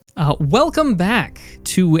Welcome back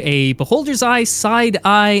to a Beholder's Eye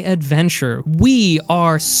side-eye adventure. We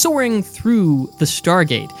are soaring through the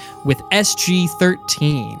Stargate with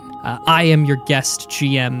SG-13. I am your guest,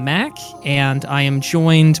 GM Mac, and I am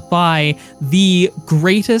joined by the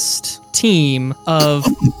greatest team of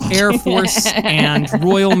Air Force and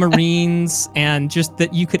Royal Marines and just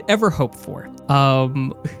that you could ever hope for.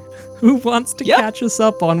 Who wants to catch us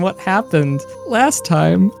up on what happened last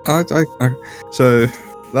time? So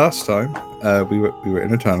last time we were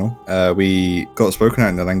in a tunnel. We got spoken out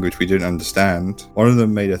in a language we didn't understand. One of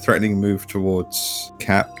them made a threatening move towards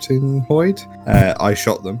Captain Hoyd. I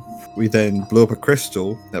shot them. We then blew up a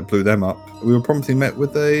crystal that blew them up. We were promptly met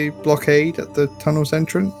with a blockade at the tunnel's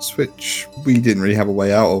entrance, which we didn't really have a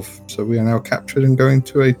way out of. So we are now captured and going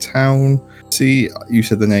to a town. See, you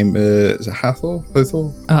said the name, is it Hathor?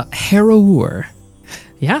 Harrower.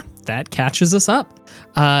 Yeah, that catches us up.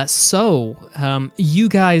 So you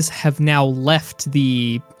guys have now left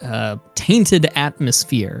the tainted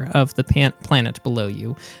atmosphere of the planet below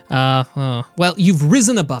you. Well, you've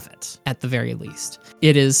risen above it, at the very least.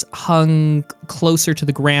 It is hung closer to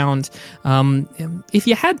the ground. If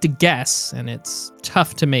you had to guess, and it's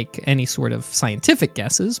tough to make any sort of scientific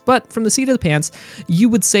guesses, but from the seat of the pants, you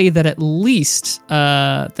would say that at least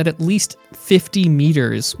 50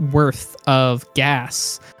 meters worth of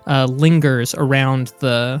gas lingers around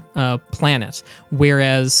the planet,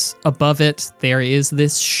 whereas above it there is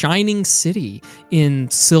this shining city in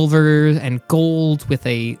silver and gold with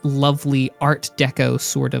a lovely Art Deco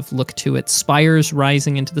sort of look to it, spires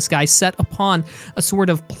rising into the sky, set upon a sort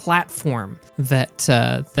of platform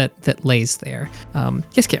that lays there.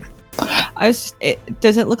 Yes, Kim.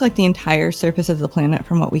 Does it look like the entire surface of the planet,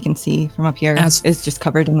 from what we can see from up here, is just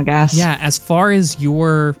covered in the gas? Yeah, as far as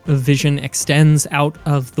your vision extends out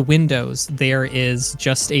of the windows, there is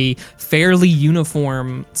just a fairly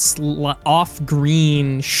uniform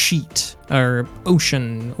off-green sheet or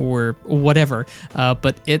ocean or whatever,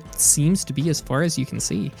 but it seems to be as far as you can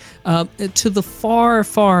see. To the far,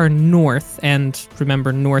 far north, and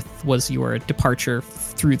remember, north was your departure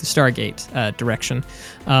through the Stargate direction.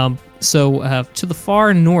 So to the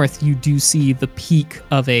far north, you do see the peak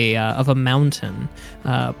of a mountain,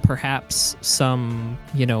 perhaps some,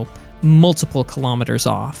 multiple kilometers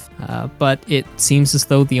off. But it seems as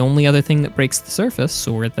though the only other thing that breaks the surface,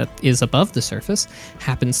 or that is above the surface,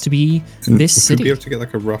 happens to be this city. Would you be able to get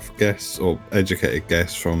like a rough guess or educated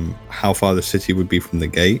guess from how far the city would be from the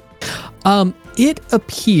gate? It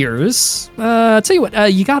appears. Tell you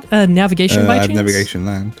what, you got navigation by chance? Navigation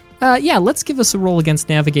land. Yeah, let's give us a roll against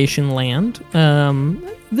navigation land.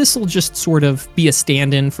 This will just sort of be a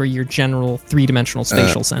stand-in for your general three-dimensional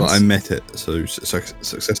spatial sense. But I met it, so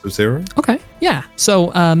success of 0. Okay, yeah.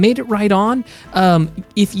 So made it right on.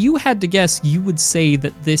 If you had to guess, you would say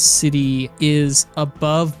that this city is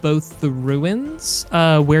above both the ruins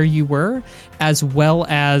where you were, as well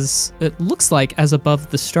as, it looks like, as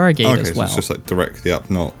above the Stargate as well. So it's just like directly up,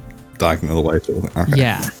 not diagonal away.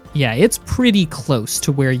 Okay. Yeah, it's pretty close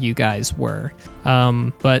to where you guys were.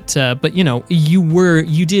 But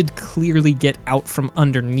you did clearly get out from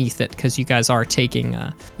underneath it, because you guys are taking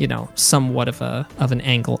somewhat of an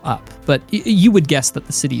angle up. But you would guess that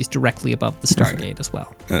the city is directly above the Stargate as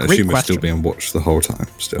well. Assume it's still being watched the whole time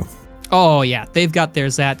still. Oh yeah, they've got their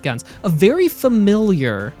Zat guns. A very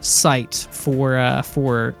familiar sight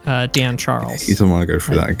for Dan Charles. He doesn't want to go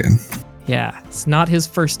through that again. Yeah, it's not his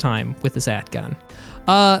first time with the Zat gun.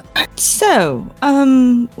 So,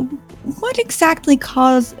 what exactly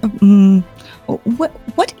caused?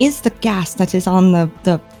 What is the gas that is on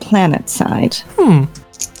the planet side?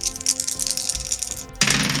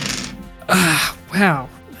 Wow.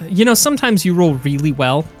 Sometimes you roll really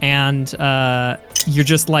well, and you're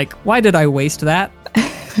just like, why did I waste that?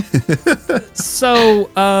 So,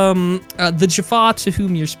 the Jaffa to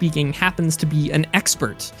whom you're speaking happens to be an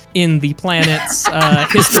expert in the planet's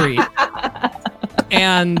history,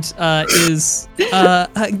 and is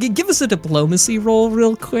give us a diplomacy roll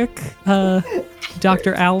real quick,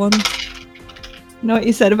 Dr. Allen. Know what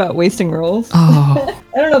you said about wasting rolls? Oh.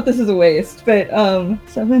 I don't know if this is a waste, but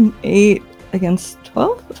 7, 8 against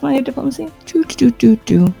 12. What's my diplomacy?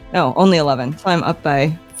 No, only 11. So I'm up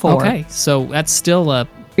by 4. Okay, so that's still a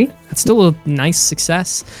nice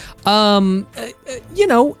success.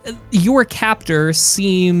 Your captor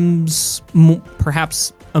seems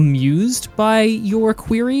perhaps amused by your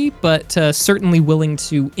query, but certainly willing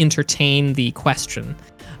to entertain the question,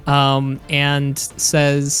 and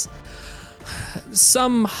says,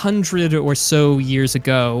 some 100 or so years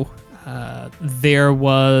ago, there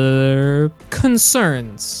were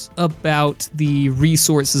concerns about the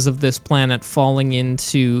resources of this planet falling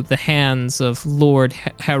into the hands of Lord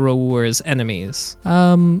Harrowur's enemies.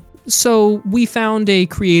 So we found a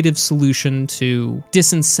creative solution to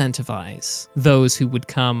disincentivize those who would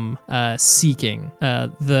come seeking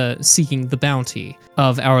the bounty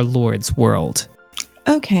of our Lord's world.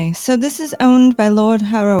 Okay, so this is owned by Lord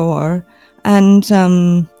Harrowur, and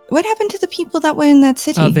what happened to the people that were in that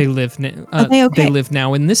city? They live. Are they okay? They live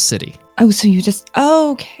now in this city. Oh, so you just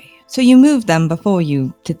okay. So you moved them before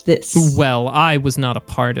you did this. Well, I was not a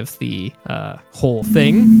part of the whole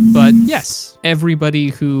thing, but yes, everybody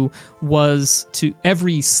who was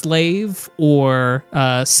every slave or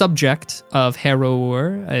subject of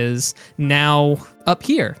Harrowur is now up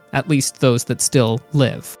here, at least those that still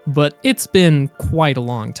live. But it's been quite a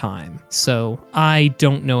long time, so I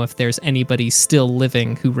don't know if there's anybody still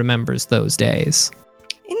living who remembers those days.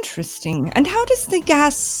 Interesting. And how does the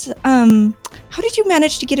gas, how did you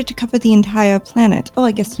manage to get it to cover the entire planet? Oh,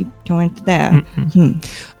 I guess you went there. Mm-hmm.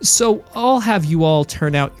 So I'll have you all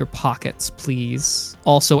turn out your pockets, please.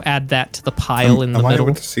 Also add that to the pile in the middle. Am I middle.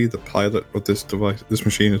 able to see the pilot of this device, this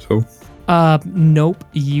machine at all? Nope.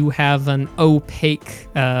 You have an opaque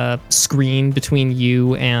screen between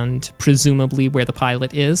you and presumably where the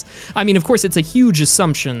pilot is. I mean, of course, it's a huge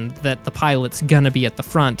assumption that the pilot's gonna be at the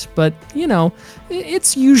front, but, you know,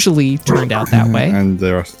 it's usually turned out that way. And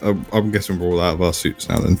there are, I'm guessing we're all out of our suits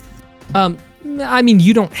now then. I mean,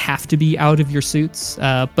 you don't have to be out of your suits,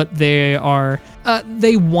 but they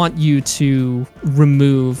want you to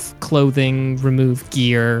remove clothing, remove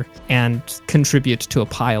gear, and contribute to a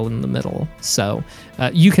pile in the middle. So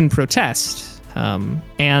you can protest.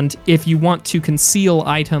 And if you want to conceal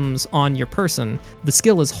items on your person, the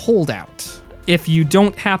skill is Holdout. If you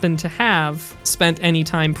don't happen to have spent any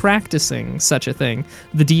time practicing such a thing,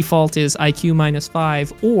 the default is IQ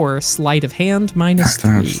 -5 or Sleight of Hand -3. I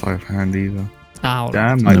don't have sleight of hand either.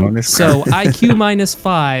 Damn, no. So IQ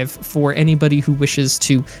 -5 for anybody who wishes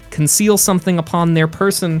to conceal something upon their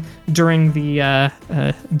person during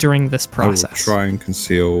this process. I will try and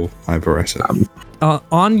conceal my Beretta.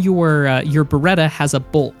 On your Beretta has a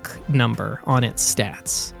bulk number on its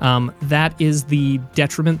stats. That is the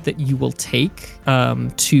detriment that you will take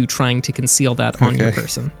to trying to conceal that on your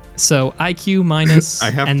person. So IQ minus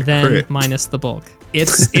and then crit. minus the bulk.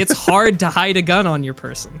 It's hard to hide a gun on your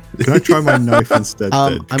person. Can I try my knife instead?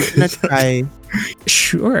 I'm gonna try.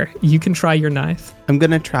 Sure, you can try your knife. I'm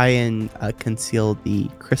gonna try and conceal the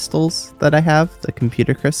crystals that I have, the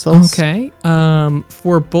computer crystals. Okay.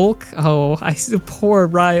 For bulk, I see poor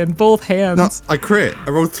Ryan, both hands. No, I crit.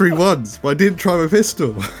 I rolled 3 ones, but I didn't try my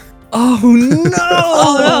pistol. Oh no!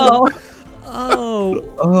 Oh no! Oh,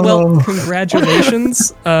 well,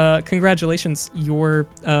 congratulations. Congratulations. Your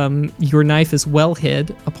knife is well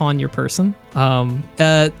hid upon your person.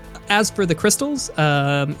 As for the crystals,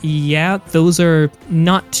 yeah, those are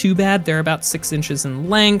not too bad. They're about 6 inches in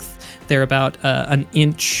length. They're about an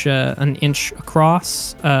inch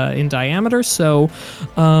across in diameter. So,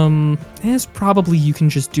 it's probably you can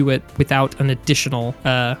just do it without an additional,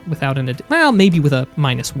 maybe with a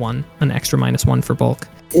 -1, an extra -1 for bulk.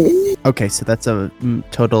 Okay, so that's a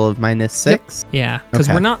total of -6. Yep. Yeah, because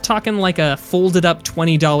Okay. we're not talking like a folded up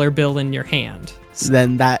 $20 bill in your hand.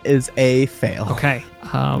 Then that is a fail. Okay.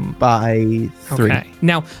 By 3. Okay.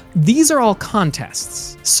 Now, these are all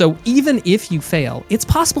contests. So even if you fail, it's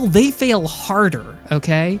possible they fail harder,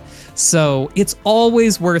 okay? So it's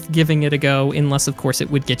always worth giving it a go, unless, of course, it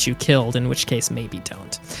would get you killed, in which case maybe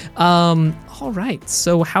don't. All right.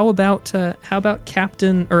 So how about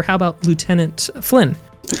Captain, or how about Lieutenant Flynn?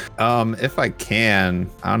 If I can,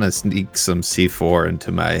 I want to sneak some C4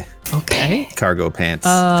 into my cargo pants.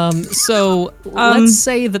 So let's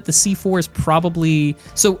say that the C4 is probably,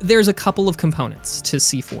 so there's a couple of components to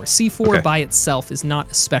C4. C4 by itself is not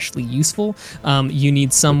especially useful. You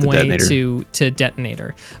need some way to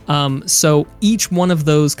detonator. So each one of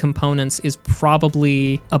those components is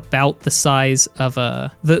probably about the size of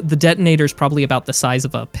the detonator is probably about the size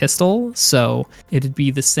of a pistol. So it'd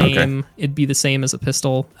be the same. Okay. It'd be the same as a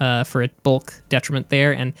pistol for a bulk detriment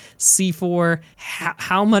there. And C4,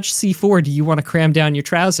 how much C4 do you want to cram down your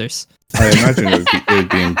trousers? I imagine it would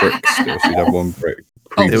be in bricks still, so you'd have 1 brick.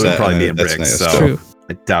 It would probably be in bricks, so True.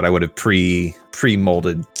 I doubt I would have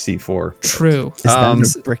pre-molded C4. True. Is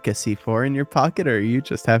that a brick of C4 in your pocket, or are you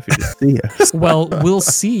just happy to see us? Well, we'll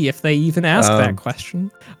see if they even ask that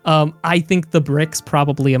question. I think the brick's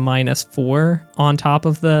probably a -4 on top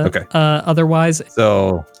of the otherwise.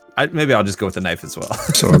 So maybe I'll just go with the knife as well.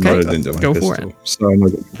 So I'm not into my go pistol. for it. So I'm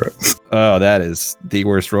not going to Oh, that is the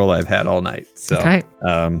worst roll I've had all night. So Okay.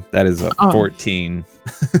 that is a 14.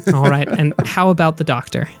 All right. And how about the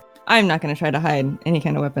doctor? I'm not going to try to hide any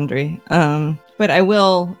kind of weaponry. But I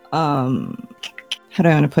will. How do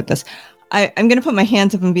I want to put this? I'm going to put my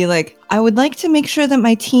hands up and be like, I would like to make sure that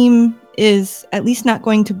my team is at least not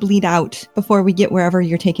going to bleed out before we get wherever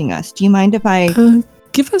you're taking us. Do you mind if I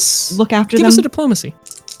Give us look after give them? us a diplomacy.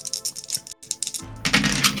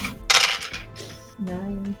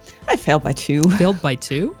 9. I failed by 2. Failed by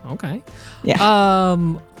 2? Okay. Yeah.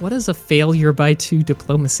 What does a failure by 2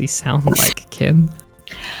 diplomacy sound like, Kim?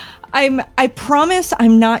 I promise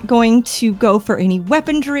I'm not going to go for any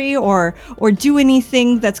weaponry or do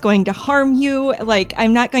anything that's going to harm you. Like,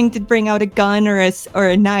 I'm not going to bring out a gun or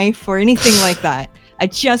a knife or anything like that. I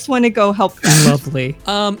just want to go help them. Lovely.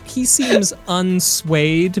 He seems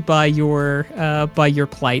unswayed by your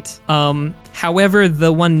plight. However,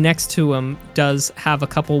 the one next to him does have a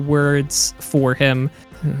couple words for him.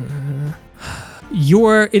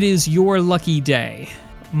 It is your lucky day.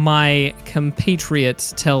 My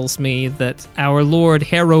compatriot tells me that our Lord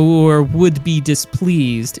Heraur would be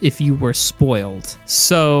displeased if you were spoiled.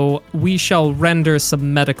 So we shall render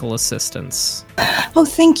some medical assistance. Oh,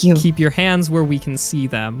 thank you. Keep your hands where we can see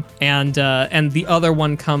them. And the other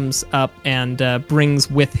one comes up and brings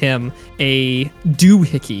with him a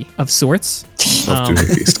doohickey of sorts. Love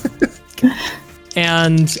doohickeys.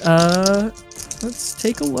 And let's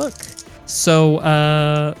take a look.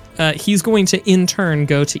 So he's going to in turn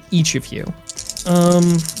go to each of you.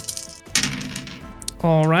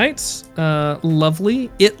 All right, lovely.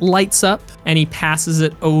 It lights up, and he passes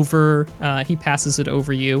it over.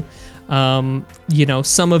 You.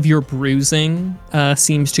 Some of your bruising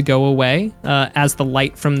seems to go away as the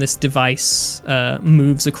light from this device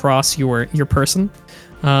moves across your person.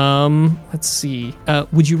 Let's see.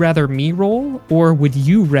 Would you rather me roll, or would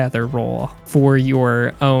you rather roll for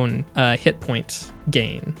your own hit point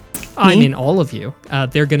gain? I mean, all of you.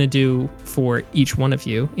 They're going to do for each one of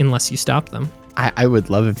you, unless you stop them. I would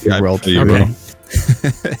love if you rolled for you me. roll.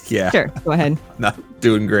 Yeah. Sure, go ahead. Not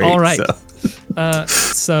doing great. All right.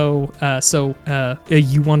 So.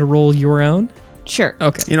 You want to roll your own? Sure.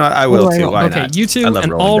 Okay. You know what? I will too. Why Okay, not? you two, I love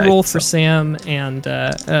and rolling I'll dice, roll so. for Sam and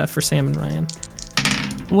Ryan.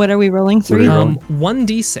 What are we rolling? 3? What are you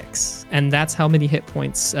 1d6, and that's how many hit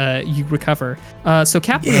points you recover. So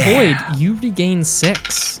Captain Void, you regain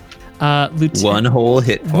 6. One whole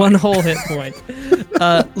hit point. One whole hit point.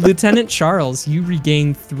 Lieutenant Charles, you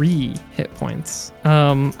regain 3 hit points.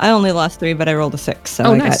 I only lost 3, but I rolled a 6, so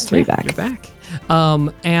I got 3 Yeah, back. You're back.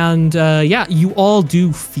 You all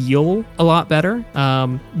do feel a lot better.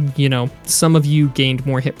 Some of you gained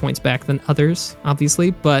more hit points back than others,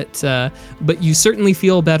 obviously, but you certainly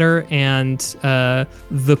feel better. And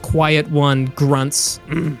the quiet one grunts,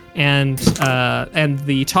 and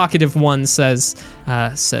the talkative one says,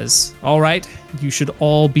 "All right, you should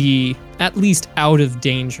all be at least out of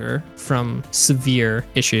danger from severe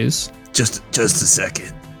issues." Just a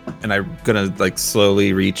second. And I'm gonna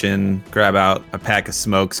slowly reach in, grab out a pack of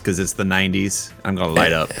smokes because it's the 90s. I'm gonna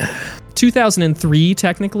light up. 2003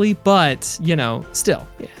 technically, but still.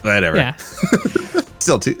 Yeah. Whatever. Yeah.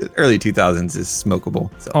 Still, early 2000s is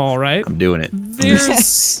smokable. So All right. I'm doing it. There's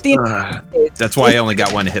That's why I only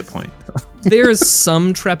got 1 hit point. there's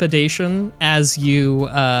some trepidation as you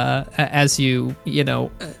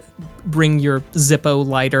bring your Zippo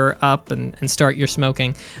lighter up and start your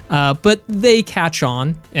smoking, but they catch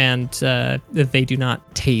on and they do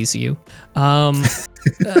not tase you.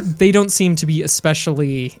 They don't seem to be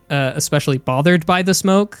especially bothered by the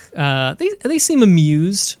smoke. They seem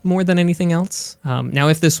amused more than anything else. Now,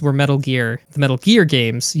 if this were the Metal Gear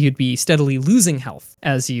games, you'd be steadily losing health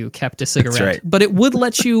as you kept a cigarette. That's right. But it would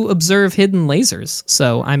let you observe hidden lasers.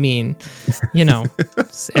 So, I mean,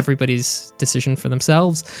 it's everybody's decision for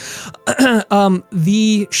themselves.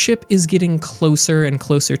 The ship is getting closer and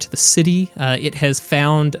closer to the city. It has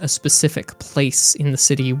found a specific place in the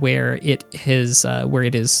city where it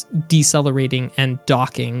is decelerating and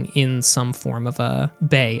docking in some form of a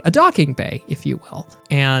docking bay, if you will.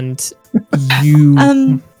 And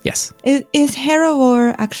you, yes. Is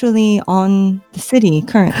Heraur actually on the city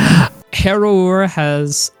currently? Heraur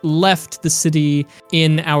has left the city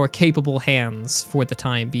in our capable hands for the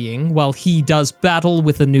time being, while he does battle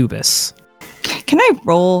with Anubis. Can I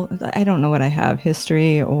roll? I don't know what I have.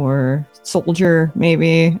 History or soldier,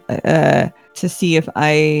 maybe, to see if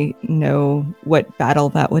I know what battle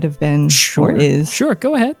that would have been or is. Sure,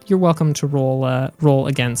 go ahead. You're welcome to roll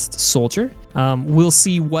against soldier. We'll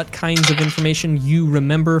see what kinds of information you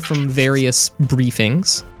remember from various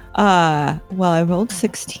briefings. Well, I rolled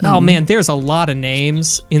 16. Oh man, there's a lot of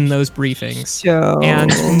names in those briefings. So...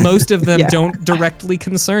 And most of them Yeah. don't directly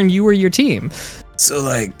concern you or your team. So,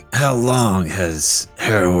 like, how long has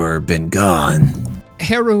Harrower been gone?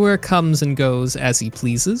 Harrower comes and goes as he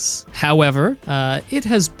pleases. However, it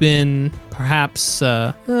has been perhaps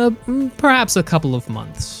a couple of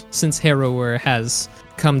months since Harrower has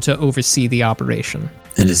come to oversee the operation.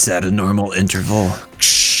 And is that a normal interval?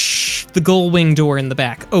 The gull-wing door in the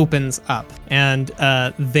back opens up, and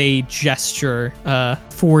they gesture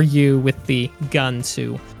for you with the gun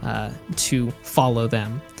to follow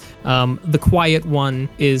them. The quiet one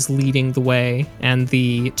is leading the way, and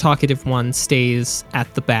the talkative one stays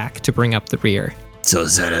at the back to bring up the rear. So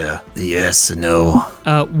is that a yes or no?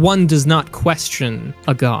 One does not question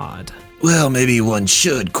a god, Well, maybe one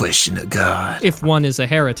should question a god. if one is a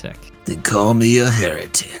heretic. Then call me a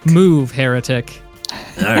heretic. Move, heretic.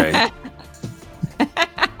 All right.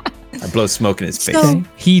 I blow smoke in his face. So-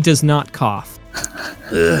 He does not cough.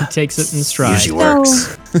 Ugh, He takes it in stride. usually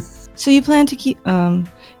works. So you plan to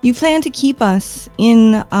keep us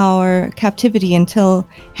in our captivity until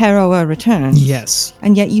Harrower returns. Yes.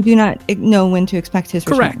 And yet you do not know when to expect his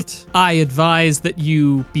return. Correct. I advise that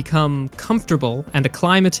you become comfortable and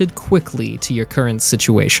acclimated quickly to your current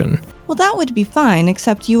situation. Well, that would be fine,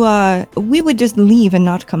 except we would just leave and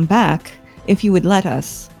not come back if you would let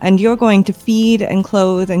us. And you're going to feed and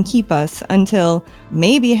clothe and keep us until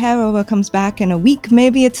maybe Harrower comes back in a week,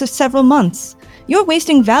 maybe it's several months. You're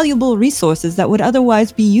wasting valuable resources that would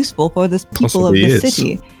otherwise be useful for the people of Possibly the is.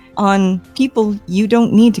 city on people you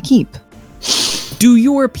don't need to keep. Do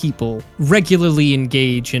your people regularly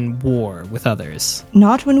engage in war with others?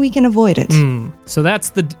 Not when we can avoid it. So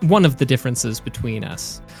that's one of the differences between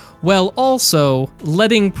us. Well, also,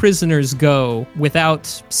 letting prisoners go without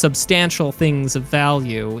substantial things of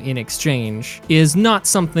value in exchange is not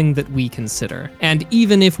something that we consider. And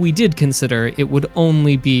even if we did consider, it would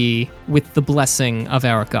only be with the blessing of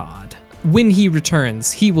our god. When he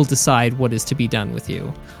returns, he will decide what is to be done with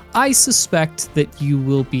you. I suspect that you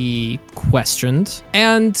will be questioned,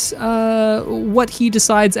 and what he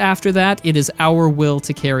decides after that, it is our will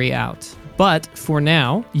to carry out. But for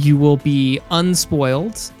now, you will be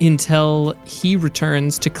unspoiled until he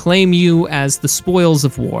returns to claim you as the spoils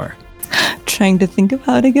of war. Trying to think of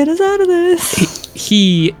how to get us out of this.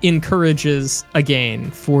 He encourages again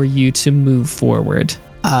for you to move forward.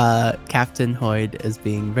 Captain Hoyd is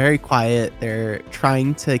being very quiet. They're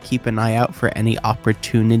trying to keep an eye out for any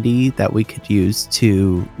opportunity that we could use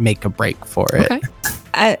to make a break for it. Okay.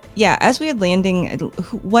 As we are landing,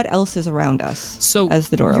 what else is around us? So As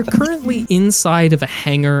the door you're opens. currently inside of a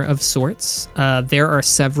hangar of sorts. There are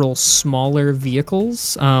several smaller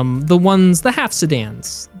vehicles, the half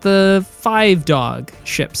sedans, the 5-dog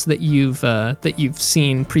ships that you've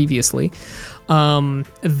seen previously,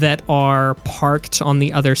 that are parked on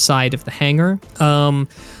the other side of the hangar.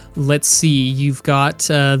 Let's see, you've got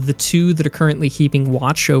the 2 that are currently keeping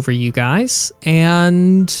watch over you guys,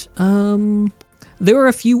 and there are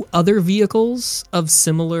a few other vehicles of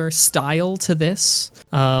similar style to this,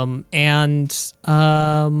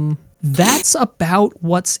 that's about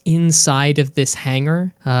what's inside of this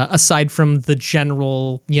hangar, aside from the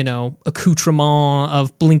general, accoutrement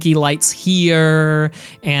of blinky lights here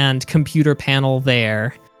and computer panel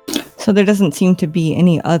there. So there doesn't seem to be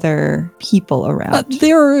any other people around.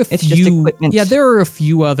 There are a It's few. just equipment. Yeah, there are a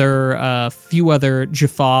few other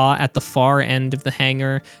Jaffa at the far end of the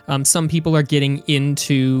hangar. Some people are getting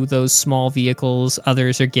into those small vehicles.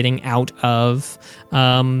 Others are getting out of.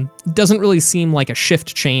 Doesn't really seem like a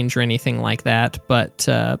shift change or anything like that, but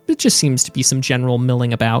it just seems to be some general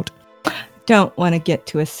milling about. Don't want to get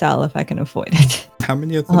to a cell if I can avoid it. How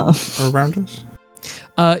many of them are around us?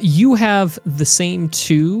 You have the same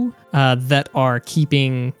 2 that are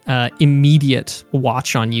keeping immediate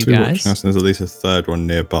watch on you 2 guys. watching us, and there's at least a 3rd one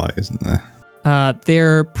nearby, isn't there?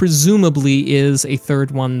 There presumably is a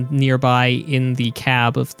 3rd one nearby in the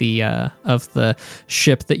cab of the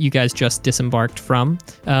ship that you guys just disembarked from.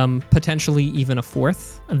 Potentially even a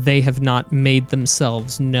 4th. They have not made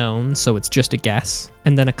themselves known, so it's just a guess.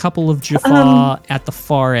 And then a couple of Jaffa at the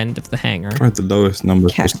far end of the hangar. Tried the lowest number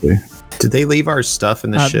Okay. possibly. Did they leave our stuff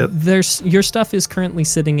in the ship? Your stuff is currently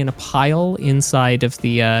sitting in a pile inside of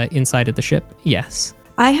the ship. Yes.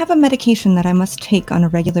 I have a medication that I must take on a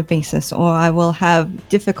regular basis, or I will have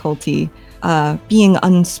difficulty being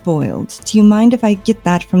unspoiled. Do you mind if I get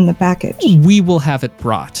that from the package? We will have it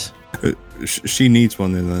brought. She needs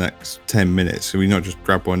one in the next 10 minutes. Can we not just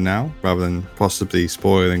grab one now, rather than possibly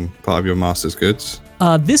spoiling part of your master's goods?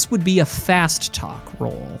 This would be a fast talk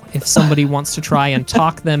roll if somebody wants to try and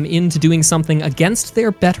talk them into doing something against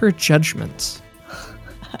their better judgment.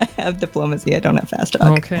 I have diplomacy. I don't have fast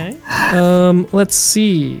talk. Okay. Let's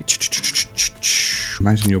see.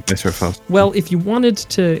 Imagine you're better at fast. Well, if you wanted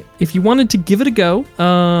to give it a go,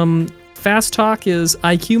 fast talk is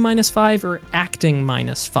IQ -5 or acting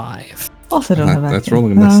 -5. Also don't have That's acting.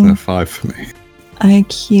 rolling less than a 5 for me.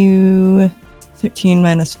 IQ 13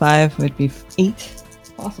 -5 would be 8. It's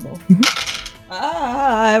possible.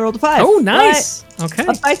 I rolled a 5. Oh, nice. Okay.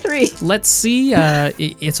 Up by 3. Let's see.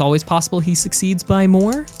 It's always possible he succeeds by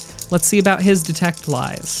more. Let's see about his detect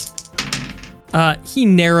lies. He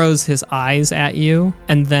narrows his eyes at you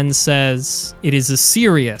and then says, "It is a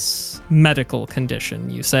serious medical condition,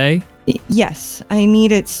 you say?" Yes, I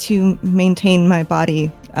need it to maintain my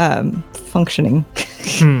body functioning.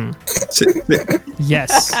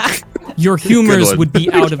 Yes. Your humors one. would be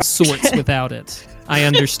out of sorts without it. I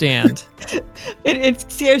understand. It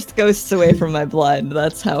scares ghosts away from my blood.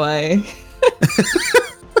 That's how I...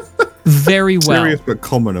 Very well. Serious but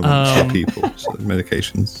common amongst people. So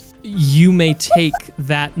medications. You may take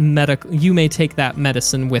that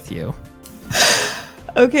medicine with you.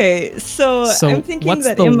 Okay, so I'm thinking what's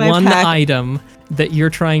that the in my one pack... item that you're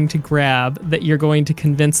trying to grab that you're going to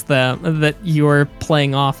convince them that you're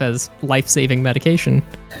playing off as life-saving medication?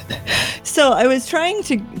 So I was trying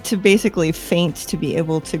to basically feint to be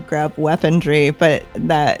able to grab weaponry, but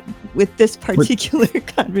that with this particular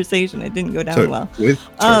conversation, it didn't go down well.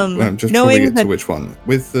 I'm just knowing trying to get that- to which one.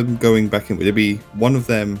 With them going back in, would it be one of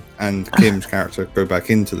them and Kim's character go back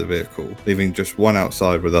into the vehicle, leaving just one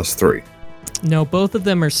outside with us 3? No, both of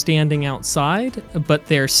them are standing outside, but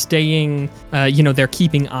they're staying, they're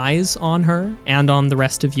keeping eyes on her and on the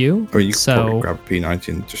rest of you. Or you could So- probably grab a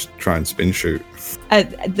P90 and just try and spin shoot.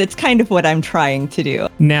 That's kind of what I'm trying to do.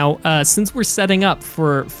 Now, since we're setting up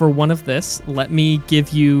for one of this, let me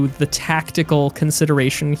give you the tactical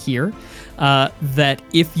consideration here that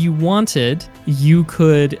if you wanted, you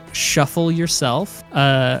could shuffle yourself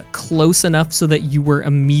close enough so that you were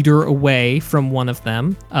a meter away from one of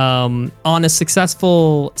them. On a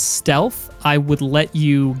successful stealth, I would let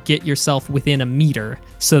you get yourself within a meter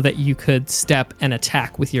so that you could step and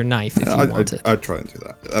attack with your knife if you wanted. I'd try and do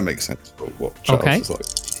that. That makes sense for what Charles Okay. is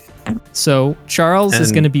like. So Charles is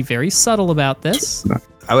And- going to be very subtle about this.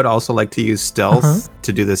 I would also like to use stealth Uh-huh.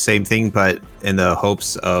 to do the same thing, but in the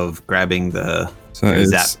hopes of grabbing the So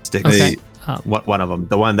zap it's stick. Okay. One of them,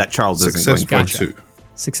 the one that Charles isn't success going by to. Gotcha. 2.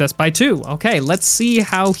 Success by 2. Okay, let's see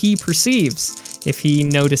how he perceives if he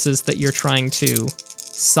notices that you're trying to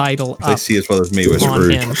sidle If they up see as well as me, we're on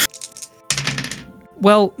screwed. him.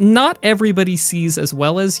 Well, not everybody sees as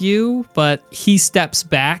well as you, but he steps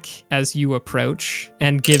back as you approach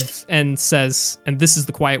and says, and this is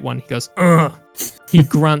the quiet one. He goes, "Ugh." He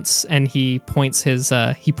grunts and he points his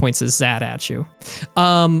Zat at you.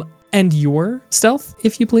 And your stealth,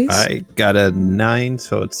 if you please. I got a 9,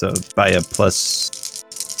 so it's by a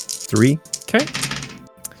 +3. Okay.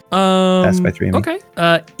 Pass by 3. I mean. Okay.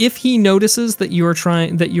 If he notices that you're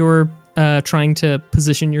trying to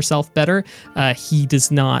position yourself better, he does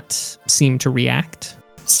not seem to react.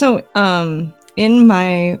 So, in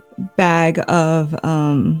my bag of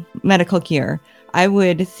medical gear, I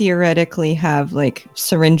would theoretically have like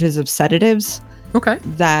syringes of sedatives Okay.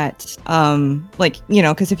 that,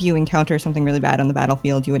 because if you encounter something really bad on the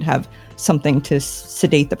battlefield, you would have something to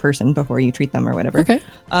sedate the person before you treat them or whatever. Okay.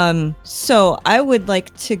 So I would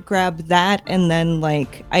like to grab that, and then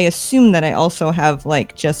like I assume that I also have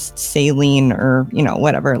like just saline or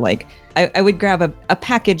whatever. Like I would grab a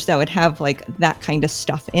package that would have like that kind of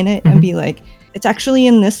stuff in it, and be like, it's actually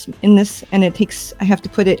in this, and I have to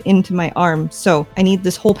put it into my arm, so I need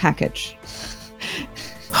this whole package.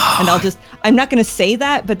 And I'm not going to say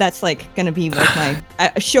that, but that's like going to be like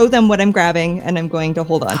I show them what I'm grabbing, and I'm going to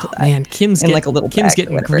hold on to that. Man, Kim's in like a little bag or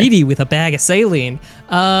getting whatever. greedy with a bag of saline.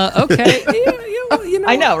 Okay.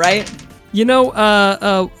 I know, right?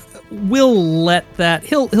 We'll let that.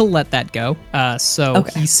 He'll let that go. So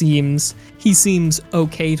Okay. he seems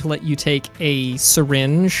okay to let you take a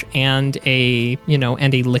syringe and a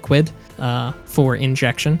liquid for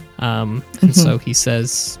injection. And so he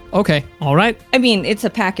says, "Okay, all right." I mean, it's a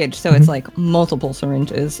package, so it's like multiple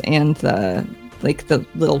syringes and the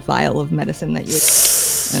little vial of medicine that you.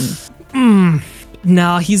 And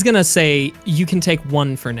No, he's gonna say you can take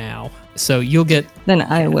one for now. So you'll get then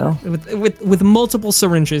I will. with multiple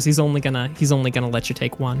syringes. He's only gonna let you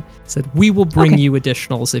take one. Said we will bring Okay. you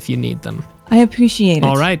additionals if you need them. I appreciate it.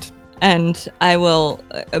 All right. And I will,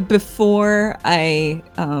 before I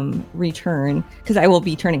return, because I will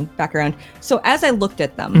be turning back around. So as I looked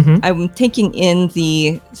at them, Mhm. I'm taking in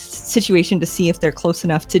the situation to see if they're close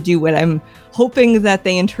enough to do what I'm hoping that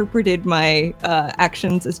they interpreted my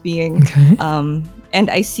actions as being. Okay. And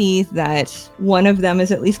I see that one of them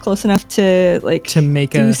is at least close enough to like To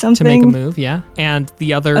make do a something. move, yeah. And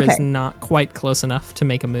the other is Okay. not quite close enough to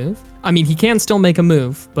make a move. I mean, he can still make a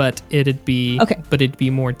move, but it'd be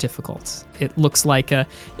more difficult. It looks like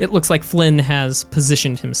Flynn has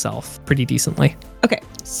positioned himself pretty decently. Okay,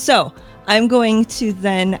 so I'm going to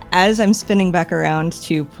then, as I'm spinning back around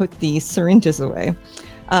to put the syringes away,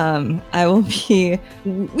 I will be.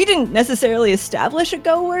 We didn't necessarily establish a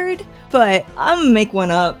go word, but I'm gonna make one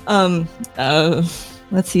up.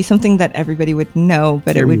 Let's see, something that everybody would know,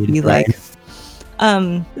 but it would be like,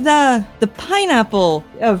 the pineapple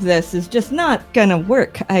of this is just not gonna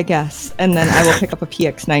work, I guess. And then I will pick up a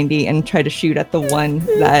PX90 and try to shoot at the one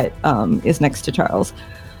that is next to Charles,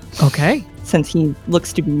 Okay. since he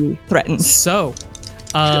looks to be threatened. So,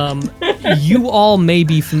 you all may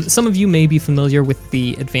be some of you may be familiar with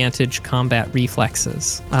the advantage combat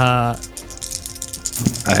reflexes. I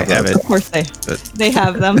have it. Of course they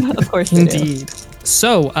have them. Of course they do. Indeed.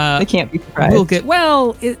 So, They can't be surprised. we'll get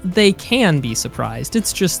they can be surprised.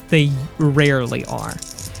 It's just they rarely are.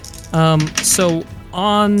 So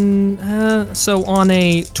on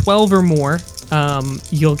a 12 or more,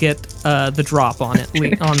 you'll get the drop on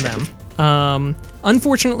it on them.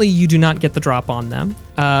 Unfortunately, you do not get the drop on them.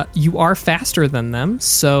 You are faster than them,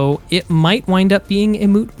 so it might wind up being a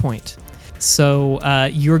moot point. So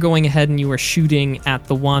you're going ahead and you are shooting at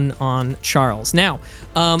the one on Charles. Now,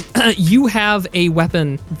 you have a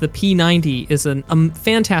weapon. The P90 is a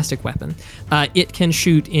fantastic weapon. It can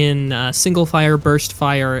shoot in single fire, burst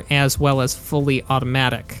fire, as well as fully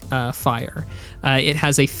automatic fire. It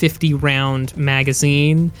has a 50-round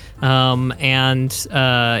magazine, and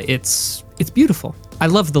it's beautiful. I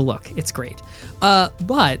love the look. It's great.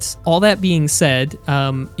 But all that being said,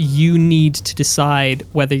 you need to decide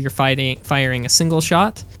whether you're firing a single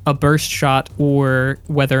shot, a burst shot, or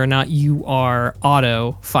whether or not you are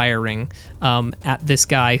auto firing at this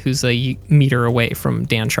guy who's a meter away from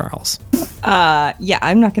Dan Charles. Yeah,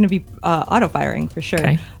 I'm not going to be auto firing for sure.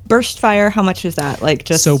 Okay. Burst fire, how much is that? Like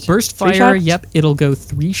just So burst 3 fire, shots? yep, it'll go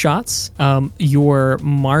 3 shots. Your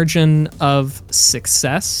margin of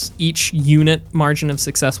success, each unit margin of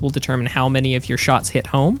success will determine how many of your shots hit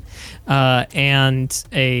home. And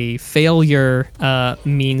a failure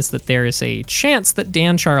means that there is a chance that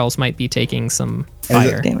Dan Charles might be taking some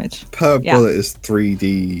fire. damage. Per Yeah. bullet is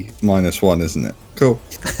 3d -1, isn't it? Cool.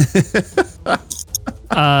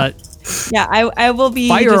 Yeah, I will be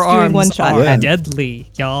just doing Firearms one shot. are Yeah.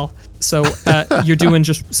 deadly, y'all. So you're doing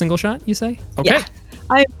just single shot, you say? Okay. Yeah,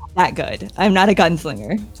 I'm not that good. I'm not a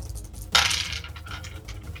gunslinger.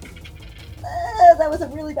 That was a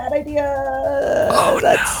really bad idea. Oh,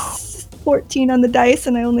 that's 14 on the dice,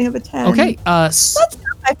 and I only have a 10. Okay. That's not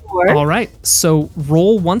my 4. All right. So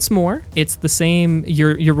roll once more. It's the same.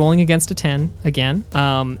 You're rolling against a 10 again.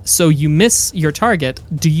 So you miss your target.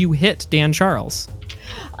 Do you hit Dan Charles?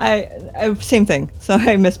 I same thing. So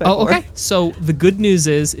I missed by 4. Oh, okay. So the good news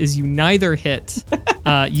is you neither hit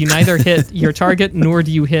your target nor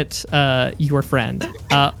do you hit your friend.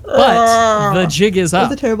 But the jig is That up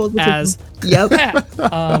was a terrible decision. as Yep.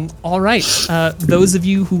 all right. Those of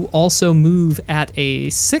you who also move at a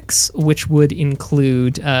 6, which would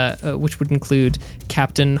include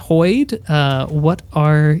Captain Hoyd, what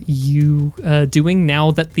are you doing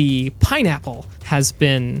now that the pineapple has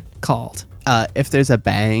been called? If there's a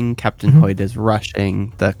bang, Captain Hoyd is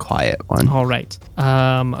rushing the quiet one. All right.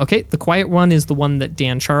 Okay. The quiet one is the one that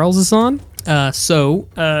Dan Charles is on. So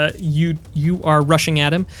you are rushing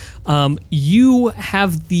at him. You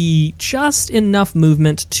have the just enough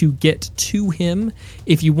movement to get to him.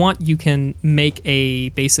 If you want, you can make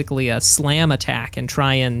basically a slam attack and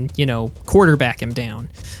try and quarterback him down.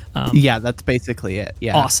 Yeah, that's basically it.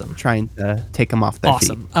 Yeah. Awesome. Trying to take him off their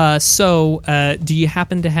feet. Awesome. So do you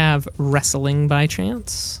happen to have wrestling by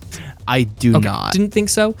chance? I do Okay, not. didn't think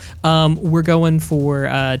so. We're going for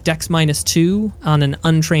Dex -2 on an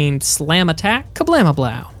untrained slam attack.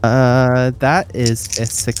 Kablamablow. That is a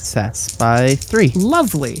success by 3.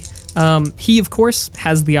 Lovely. He, of course,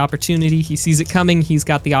 has the opportunity. He sees it coming. He's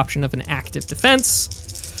got the option of an active defense.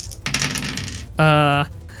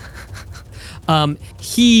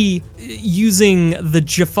 He, using the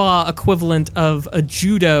Jaffa equivalent of a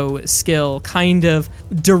judo skill, kind of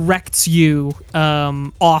directs you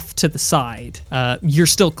off to the side. You're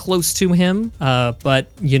still close to him, but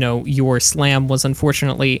your slam was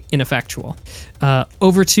unfortunately ineffectual.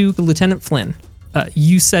 Over to Lieutenant Flynn.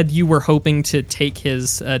 You said you were hoping to take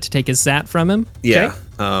his Zat from him. Yeah.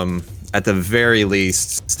 Okay? At the very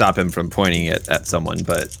least, stop him from pointing it at someone,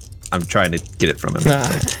 but I'm trying to get it from him.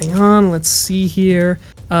 Hang on, let's see here.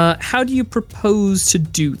 How do you propose to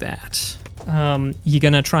do that? You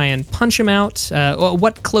gonna try and punch him out?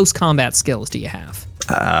 What close combat skills do you have?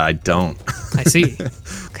 I don't. I see.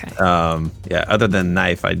 Okay. Yeah, other than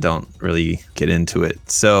knife, I don't really get into it.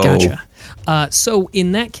 So Gotcha. So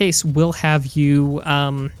in that case, we'll have you.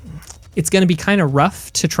 It's going to be kind of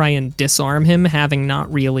rough to try and disarm him, having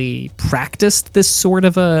not really practiced this sort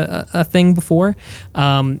of a thing before.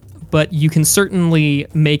 But you can certainly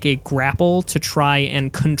make a grapple to try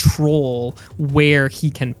and control where he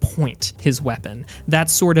can point his weapon.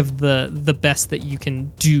 That's sort of the best that you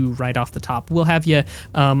can do right off the top. We'll have you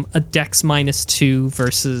a Dex -2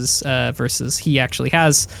 versus he actually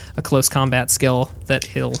has a close combat skill that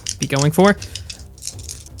he'll be going for.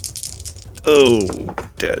 Oh,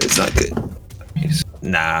 that is not good.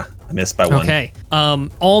 Nah, I missed by one. Okay.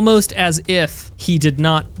 Almost as if he did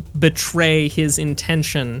not betray his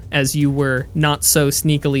intention as you were not so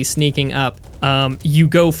sneakily sneaking up. You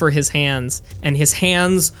go for his hands, and his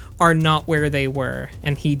hands are not where they were,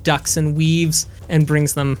 and he ducks and weaves and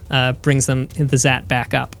brings them the Zat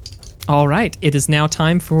back up. All right, it is now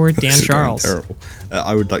time for Dan Charles. Terrible.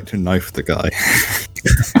 I would like to knife the guy.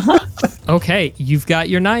 Okay, you've got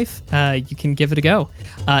your knife. You can give it a go.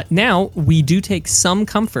 Now, we do take some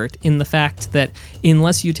comfort in the fact that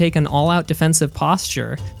unless you take an all-out defensive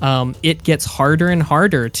posture, it gets harder and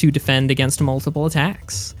harder to defend against multiple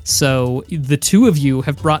attacks. So the two of you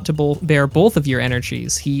have brought to bear both of your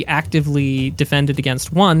energies. He actively defended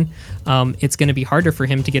against one. It's going to be harder for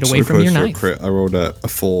him to get away from your knife. Crit. I rolled a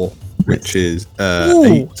 4, which is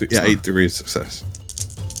 8 degrees success.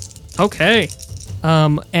 Okay.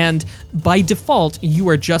 And by default, you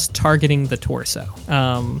are just targeting the torso.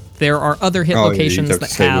 There are other hit locations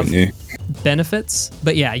that have benefits,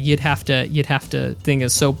 but yeah, you'd have to think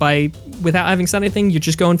is so without having said anything, you're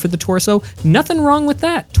just going for the torso. Nothing wrong with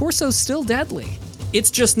that. Torso's still deadly.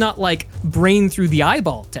 It's just not like brain through the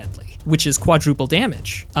eyeball deadly, which is quadruple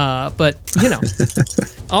damage. But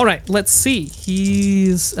all right, let's see.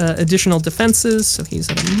 He's additional defenses, so he's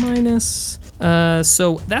at a minus.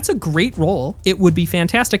 So that's a great roll. It would be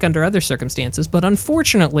fantastic under other circumstances, but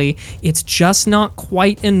unfortunately, it's just not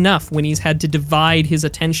quite enough when he's had to divide his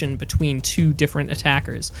attention between two different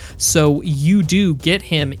attackers. So you do get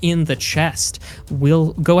him in the chest.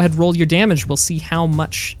 We'll go ahead, roll your damage. We'll see how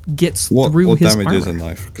much gets through his armor. What damage is a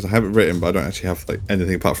knife? Because I have it written, but I don't actually have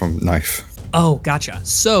anything apart from knife. Oh, gotcha.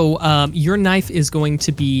 So your knife is going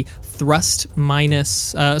to be thrust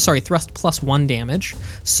plus 1 damage.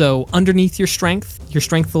 So underneath your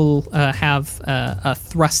strength will have a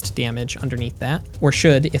thrust damage underneath that, or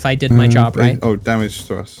should, if I did my job right. Oh, damage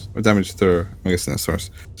thrust. Or damage through. I guess that's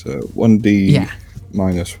thrust. So 1d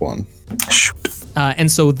minus 1. Shoot.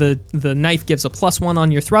 And so the knife gives a +1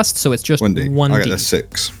 on your thrust, so it's just 1d. I get a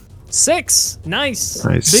 6. 6. Nice.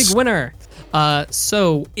 Big winner.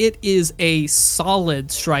 So it is a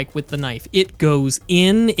solid strike with the knife. It goes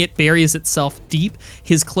in, it buries itself deep.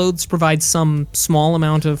 His clothes provide some small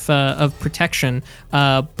amount of protection,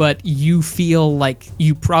 but you feel like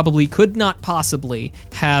you probably could not possibly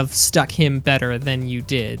have stuck him better than you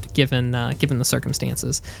did, given the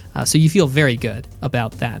circumstances. So you feel very good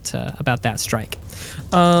about that strike.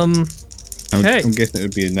 Okay. I'm guessing it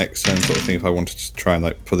would be a next turn sort of thing if I wanted to try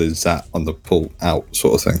and put his Zat on the pull out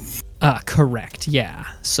sort of thing. Correct, yeah.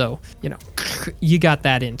 So, you got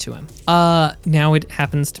that into him. Now it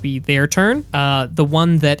happens to be their turn. The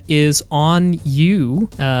one that is on you,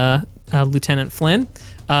 Lieutenant Flynn,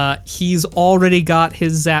 he's already got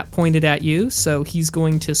his Zap pointed at you, so he's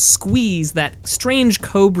going to squeeze that strange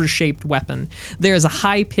cobra-shaped weapon. There's a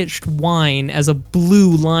high-pitched whine as a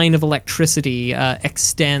blue line of electricity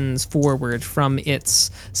extends forward from its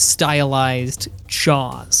stylized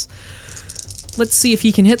jaws. Let's see if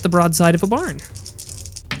he can hit the broadside of a barn.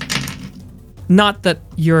 Not that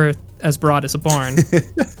you're as broad as a barn.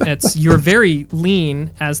 You're very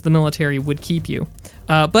lean, as the military would keep you.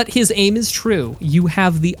 But his aim is true. You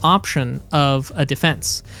have the option of a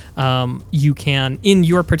defense. You can, in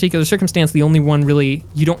your particular circumstance, the only one really,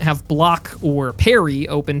 you don't have block or parry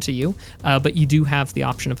open to you, but you do have the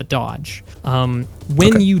option of a dodge.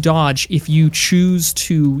 When you dodge, if you choose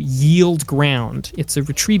to yield ground, it's a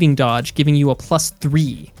retreating dodge, giving you a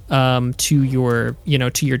 +3 to your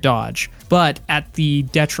dodge, but at the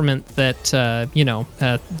detriment that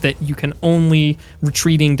that you can only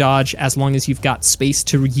retreating dodge as long as you've got space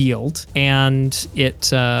to yield, and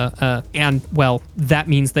that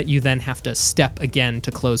means that you then have to step again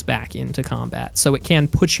to close back into combat. So it can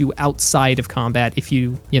put you outside of combat if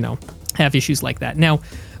you have issues like that. Now,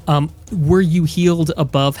 were you healed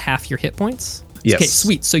above half your hit points? Yes. Okay,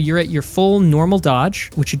 sweet. So you're at your full normal dodge,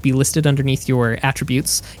 which would be listed underneath your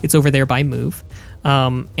attributes. It's over there by move.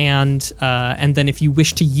 And then if you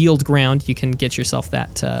wish to yield ground, you can get yourself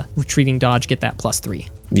that retreating dodge, get that +3.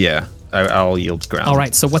 Yeah, I'll yield ground. All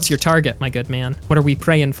right, so what's your target, my good man? What are we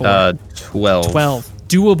praying for? 12. 12.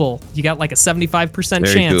 Doable. You got like a 75%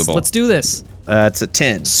 Very chance. doable. Let's do this. It's a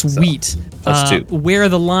 10. Sweet. So +2. Where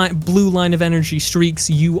the blue line of energy streaks,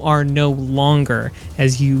 you are no longer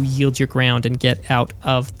as you yield your ground and get out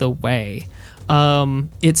of the way.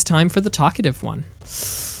 It's time for the talkative one.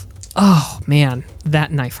 Oh man,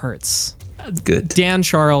 that knife hurts. Good. Dan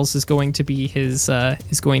Charles is going to be his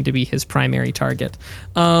primary target.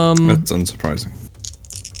 That's unsurprising.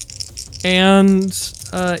 And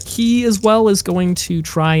he as well is going to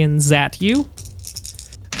try and zat you.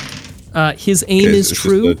 His aim is It's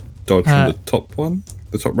true. just a dodge from the top one,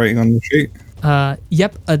 the top rating on the sheet.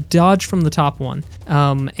 Yep, a dodge from the top one.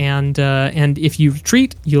 And if you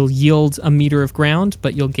retreat, you'll yield a meter of ground,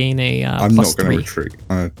 but you'll gain a I'm not going +3. to retreat.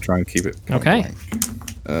 I'm going to try and keep it. Okay.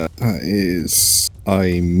 That is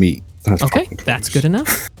I meet. That's Okay, fine. that's good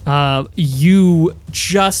enough. You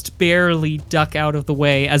just barely duck out of the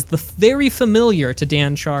way as the very familiar to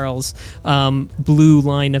Dan Charles blue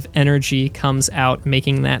line of energy comes out,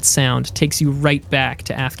 making that sound, takes you right back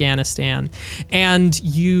to Afghanistan. And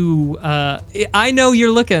you, I know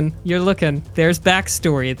you're looking. There's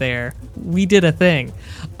backstory there. We did a thing.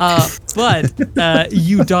 But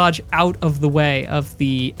you dodge out of the way of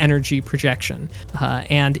the energy projection,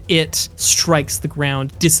 and it strikes the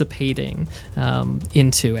ground, dissipating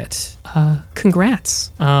into it.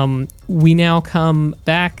 Congrats. We now come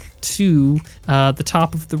back to the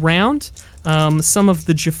top of the round. Some of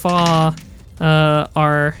the Jaffa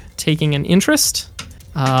are taking an interest.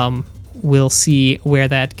 We'll see where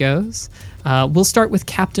that goes. We'll start with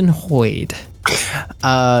Captain Hoyd.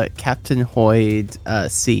 Captain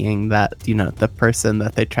Hoyd, seeing that the person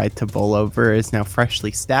that they tried to bowl over is now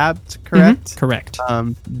freshly stabbed, correct? Correct.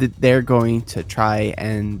 They're going to try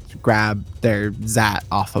and grab their Zat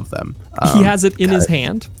off of them. He has it in his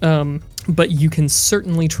hand, but you can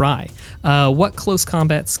certainly try. What close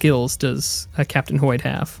combat skills does Captain Hoyd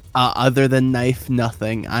have? Other than knife,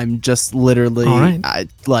 nothing. I'm just literally, All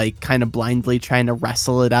right. kind of blindly trying to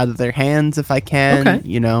wrestle it out of their hands if I can. Okay.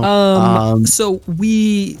 So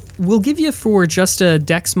we'll give you, for just a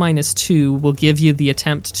Dex -2, we'll give you the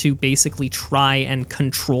attempt to basically try and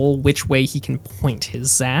control which way he can point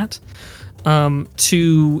his Zat.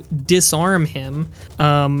 To disarm him,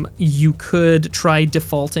 you could try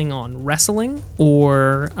defaulting on wrestling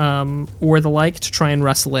or the like to try and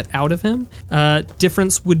wrestle it out of him.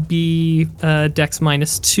 Difference would be Dex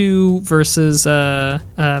 -2 versus a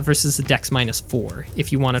Dex -4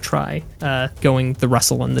 if you want to try going the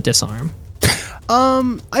wrestle and the disarm.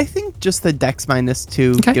 I think just the Dex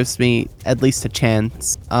 -2 Okay. gives me at least a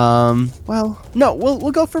chance. No,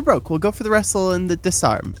 we'll go for broke. We'll go for the wrestle and the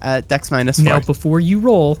disarm at Dex -4. Now, before you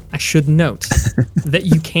roll, I should note that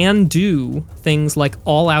you can do things like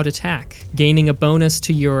all-out attack, gaining a bonus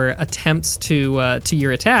to your attempts to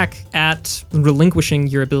your attack at relinquishing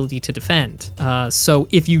your ability to defend. So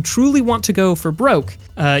if you truly want to go for broke,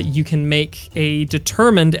 you can make a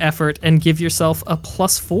determined effort and give yourself a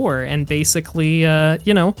 +4 and basically,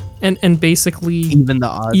 and basically even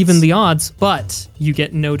the odds. but you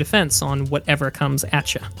get no defense on whatever comes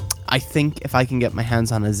at you. I think if I can get my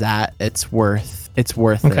hands on a Zat, it's worth it.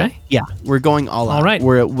 Okay. Yeah, we're going all out. All right.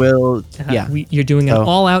 Yeah. You're doing an So-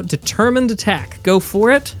 all-out determined attack. Go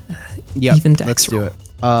for it. Yep, Even Dex let's do roll. it.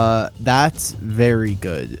 That's very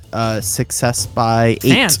good. Success by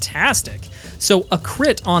 8. Fantastic. So a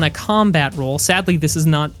crit on a combat roll, sadly this is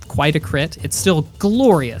not quite a crit, it's still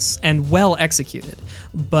glorious and well executed,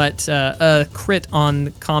 but a crit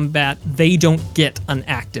on combat, they don't get an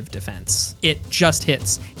active defense. It just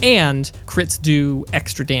hits, and crits do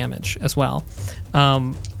extra damage as well.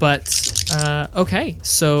 Okay,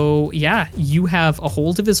 so yeah, you have a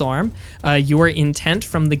hold of his arm. Your intent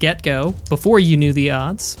from the get-go, before you knew the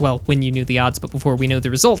odds, well, when you knew the odds, but before we know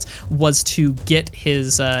the results, was to get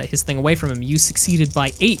his thing away from him. You succeeded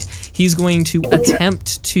by 8. He's going to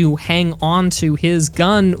attempt to hang on to his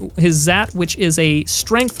gun, his Zat, which is a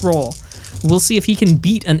strength roll. We'll see if he can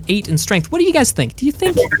beat an 8 in strength. What do you guys think? Do you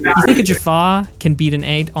think a Jaffa can beat an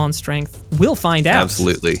 8 on strength? We'll find out.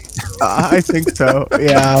 Absolutely. I think so.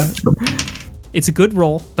 Yeah. It's a good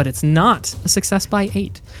roll, but it's not a success by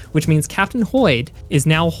 8, which means Captain Hoyd is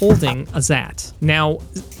now holding a Zat. Now,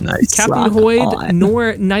 Nice. Captain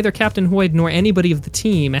Hoyd, neither Captain Hoyd nor anybody of the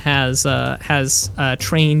team has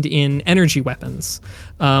trained in energy weapons.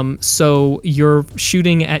 So you're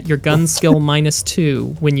shooting at your gun skill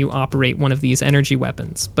 -2 when you operate one of these energy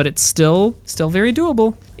weapons, but it's still very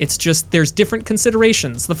doable. It's just there's different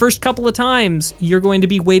considerations. The first couple of times you're going to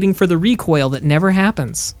be waiting for the recoil that never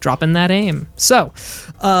happens, dropping that aim. So,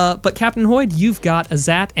 but Captain Hoyd, you've got a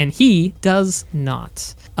Zat and he does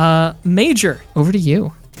not. Major, over to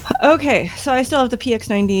you. Okay, so I still have the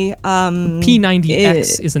PX90.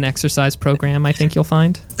 P90X is an exercise program, I think you'll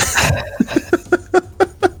find.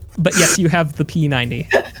 But yes, you have the P90.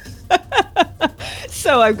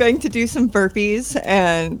 So I'm going to do some burpees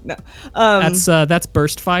and no. That's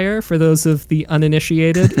burst fire for those of the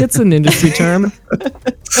uninitiated. It's an industry term.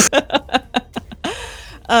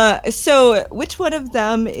 So which one of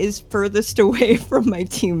them is furthest away from my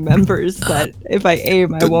team members that if I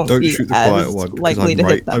aim, I won't Don't be shoot the quiet as one, 'cause likely to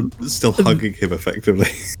hit them? I'm still hugging him effectively.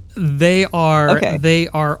 They are. Okay. They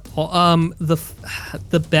are.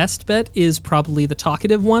 The best bet is probably the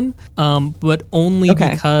talkative one, but only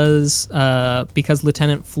Okay. because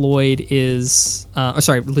Lieutenant Floyd is.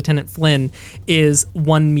 Lieutenant Flynn is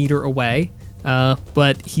 1 meter away.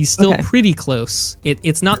 But he's still Okay. pretty close.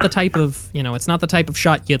 It's not the type of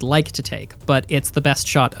shot you'd like to take, but it's the best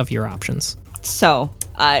shot of your options. So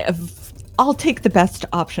I'll take the best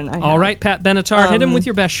option I have. All right, Pat Benatar, hit him with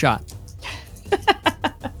your best shot.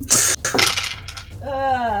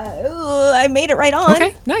 I made it right on.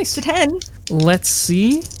 Okay, nice. To 10. Let's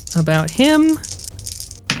see about him.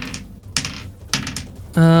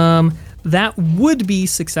 That would be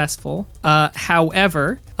successful.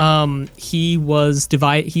 However, he's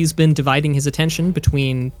been dividing his attention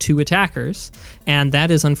between 2 attackers, and that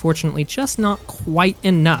is unfortunately just not quite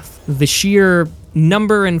enough. The sheer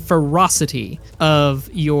number and ferocity of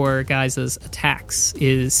your guys' attacks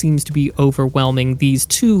seems to be overwhelming these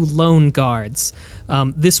 2 lone guards.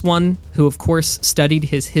 This one, who of course studied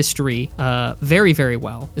his history very, very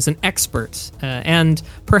well, is an expert and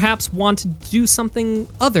perhaps wanted to do something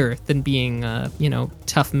other than being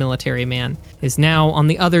tough military man, is now on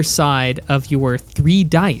the other side of your 3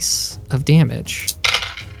 dice of damage.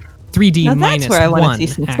 3D Now that's minus where I wanna 1, see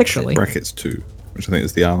some actually. Brackets 2, which I think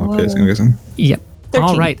is the armor piercing, I'm guessing. Yep. 13.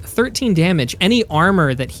 All right, 13 damage. Any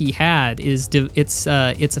armor that he had its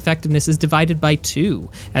effectiveness is divided by 2,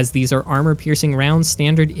 as these are armor-piercing rounds,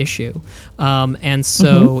 standard issue, and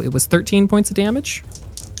so it was 13 points of damage.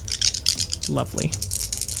 Lovely.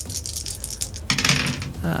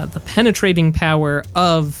 The penetrating power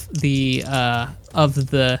of the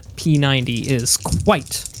P90 is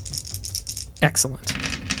quite excellent.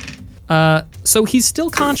 So he's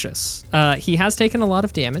still conscious. He has taken a lot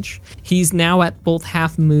of damage. He's now at both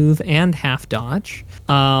half move and half dodge.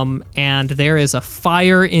 And there is a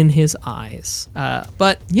fire in his eyes.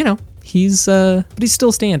 But he's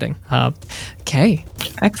still standing. Okay.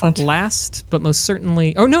 Excellent. Last but most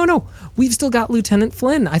certainly. Oh no, we've still got Lieutenant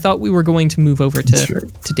Flynn. I thought we were going to move over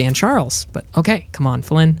to Dan Charles, but okay, come on,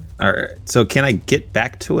 Flynn. All right. So can I get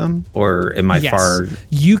back to him, or am I Yes. far?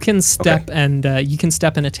 You can step and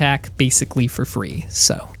attack basically for free.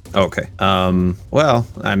 So Okay. Well,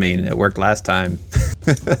 I mean, it worked last time,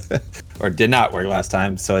 or did not work last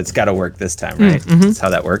time, so it's got to work this time, right? That's how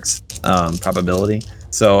that works. Probability.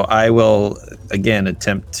 So I will again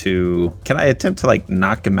attempt to. Can I attempt to like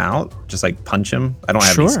knock him out? Just like punch him? I don't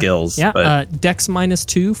have any skills. Yeah. But Dex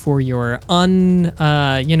 -2 for your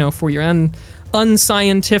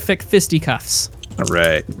unscientific fisticuffs. all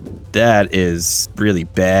right. That is really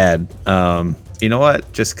bad. You know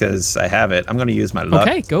what? Just because I have it, I'm going to use my luck.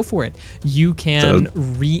 Okay, go for it. You can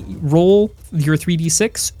re-roll your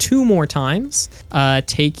 3d6 2 more times.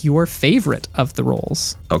 Take your favorite of the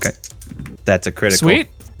rolls. Okay. That's a critical. Sweet.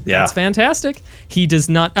 Yeah. That's fantastic. He does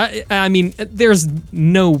not. I mean, there's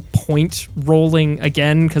no point rolling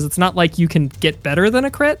again because it's not like you can get better than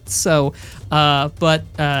a crit. So,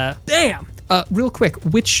 damn. Real quick,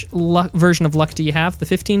 which version of luck do you have? The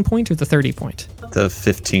 15 point or the 30 point? The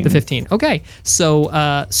 15. The 15. Okay.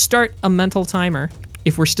 So start a mental timer.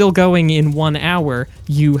 If we're still going in 1 hour,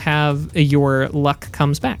 you have your luck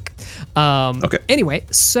comes back. Okay. Anyway,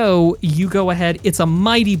 so you go ahead. It's a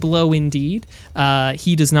mighty blow indeed.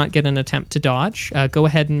 He does not get an attempt to dodge. Go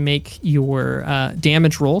ahead and make your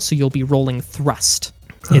damage roll. So you'll be rolling thrust.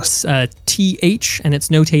 It's TH, and it's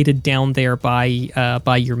notated down there by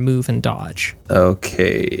your move and dodge.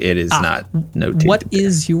 Okay, it is not notated. What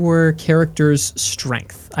is your character's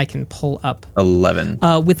strength? I can pull up. 11.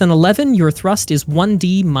 With an 11, your thrust is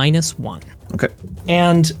 1d minus 1. Okay.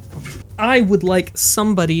 And I would like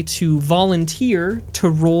somebody to volunteer to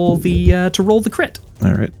roll the crit.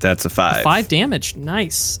 All right, that's a 5. 5 damage.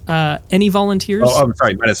 Nice. Any volunteers? Oh, I'm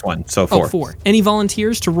sorry, -1, so 4. Oh, 4. Any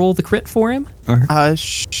volunteers to roll the crit for him?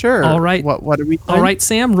 Sure. All right. What are we doing? All right,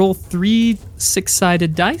 Sam, roll 3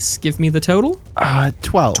 6-sided dice. Give me the total.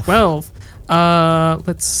 12. 12.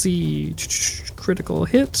 Let's see. Critical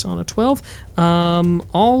hit on a 12.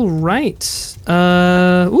 All right.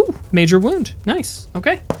 Major wound. Nice.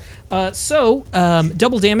 Okay. So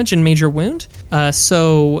double damage and major wound.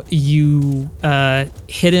 So you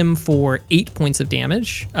hit him for 8 points of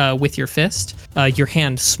damage with your fist. Your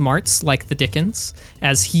hand smarts like the Dickens,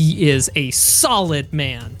 as he is a solid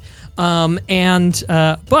man.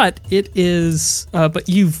 But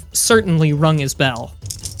you've certainly rung his bell.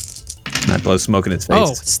 And I blow smoke in its face.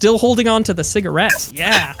 Oh, still holding on to the cigarette.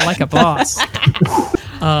 Yeah, like a boss.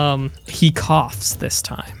 He coughs this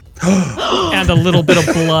time. And a little bit of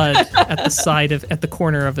blood at the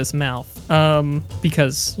corner of his mouth.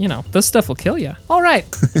 Because, this stuff will kill you. All right.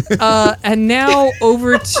 And now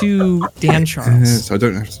over to Dan Charles. So I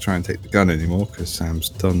don't have to try and take the gun anymore because Sam's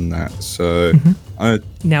done that. So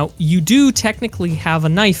Now, you do technically have a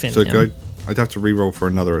knife in him. I'd have to re-roll for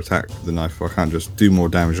another attack with the knife. I can't just do more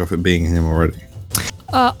damage off it being him already.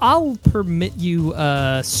 I'll permit you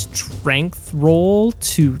a strength roll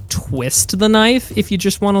to twist the knife if you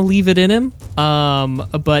just want to leave it in him.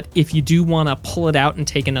 But if you do want to pull it out and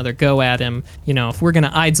take another go at him, if we're going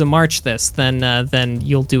to Ides of March this, then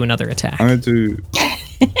you'll do another attack. I'm going to do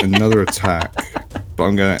another attack, but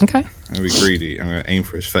I'm going to be greedy. I'm going to aim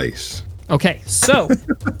for his face. Okay, so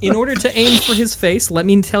in order to aim for his face, let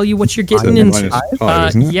me tell you what you're getting into. -5,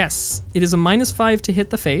 isn't it? Yes, it is a -5 to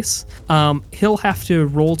hit the face. He'll have to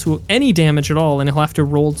roll to any damage at all, and he'll have to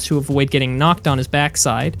roll to avoid getting knocked on his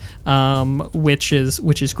backside, which is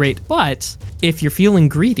great. But if you're feeling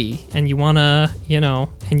greedy and you wanna,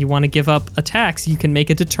 give up attacks, you can make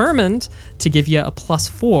it determined to give you a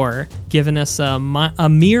 +4, giving us a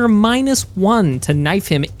mere -1 to knife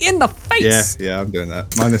him in the face. Yeah, I'm doing that.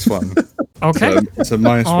 -1. Okay. So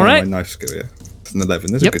 -1 All on right. my knife skill, yeah. It's an 11.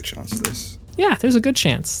 There's a good chance of this. Yeah, there's a good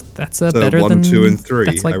chance. That's So better 1, than 2, and 3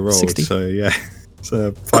 That's like I rolled. 60. So yeah.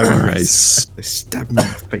 So 5 and Nice. They stabbed me in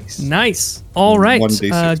the face. Nice. All right.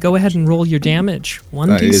 1d6. Go ahead and roll your damage. 1d6.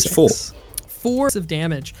 That is 4. 4 of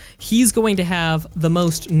damage. He's going to have the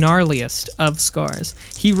most gnarliest of scars.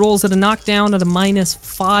 He rolls at a knockdown at a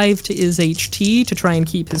 -5 to his HT to try and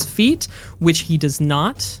keep his feet, which he does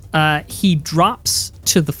not. He drops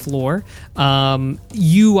to the floor.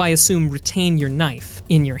 You, I assume, retain your knife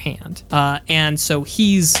in your hand. And so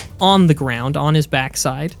he's on the ground, on his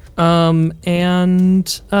backside.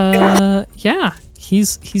 Yeah.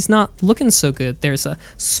 He's not looking so good. There's a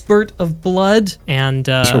spurt of blood, and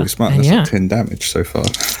That's really smart. and That's yeah. like 10 damage so far.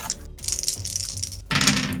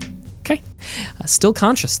 Okay, still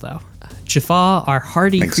conscious though. Jaffa are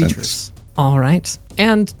hardy Makes creatures. sense. All right,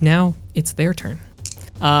 and now it's their turn.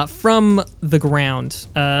 From the ground,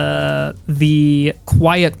 the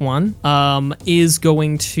quiet one is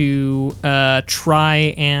going to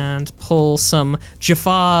try and pull some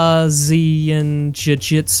Jaffazian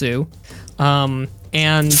jiu-jitsu.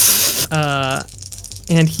 And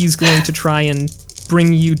he's going to try and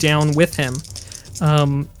bring you down with him.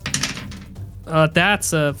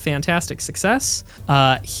 That's a fantastic success.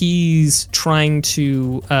 He's trying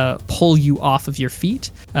to pull you off of your feet.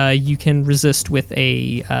 You can resist with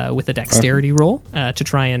a dexterity roll to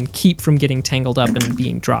try and keep from getting tangled up and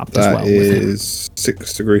being dropped as well. That with him. is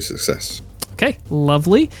 6 degrees success. Okay,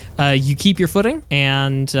 lovely. You keep your footing,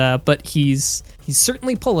 and but he's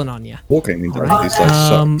certainly pulling on you. Wargaming these dice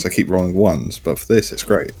sucks. I keep rolling 1s, but for this, it's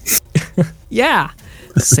great. Yeah,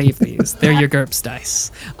 save these. They're your GURPS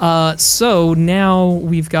dice. So now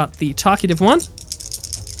we've got the talkative one.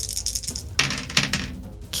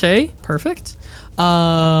 Okay, perfect.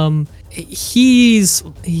 He's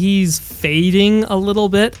fading a little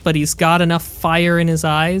bit, but he's got enough fire in his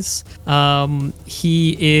eyes.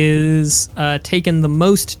 He is taking the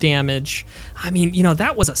most damage. I mean,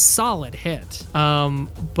 that was a solid hit.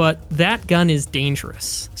 But that gun is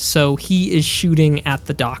dangerous, so he is shooting at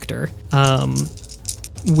the doctor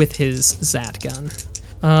with his Zat gun.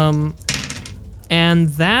 And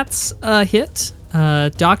that's a hit.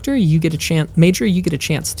 Doctor, you get a chance. Major, you get a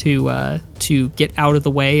chance to get out of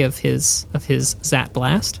the way of his Zat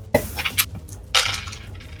blast.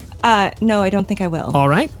 No, I don't think I will. All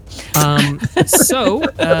right. So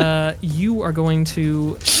you are going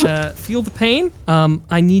to feel the pain.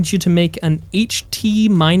 I need you to make an HT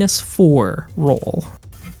 -4 roll.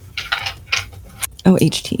 Oh,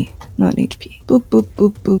 HT, not HP. Boop, boop,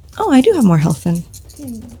 boop, boop. Oh, I do have more health then.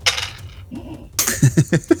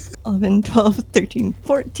 11, 12, 13,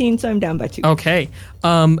 14, so I'm down by 2. Okay.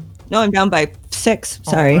 No, I'm down by 6.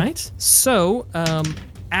 Sorry. All right. So,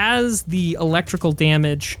 as the electrical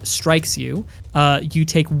damage strikes you, you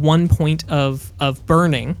take 1 point of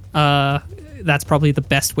burning. That's probably the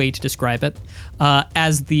best way to describe it.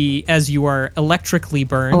 As you are electrically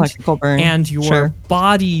burned, Electrical burn. and your Sure.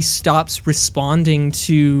 body stops responding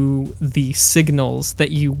to the signals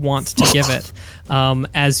that you want to give it,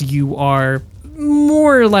 as you are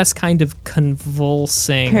more or less kind of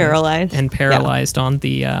convulsing, Paralyzed. and paralyzed on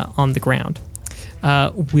the ground.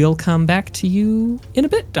 We'll come back to you in a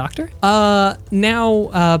bit, Doctor.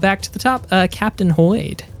 Now back to the top, Captain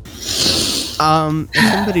Hoyd.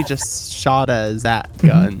 If somebody just shot a Zat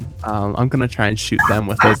gun, I'm gonna try and shoot them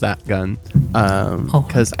with a Zat gun.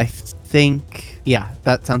 Because I think,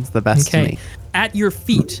 that sounds the best to me. At your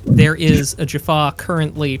feet, there is a Jaffa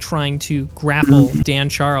currently trying to grapple Dan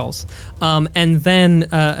Charles. And then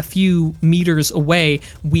a few meters away,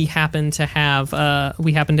 we happen to have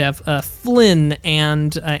Flynn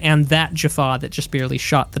and that Jaffa that just barely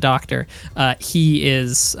shot the doctor. He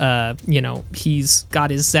is, he's got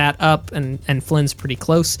his Zat up, and Flynn's pretty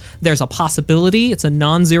close. There's a possibility, it's a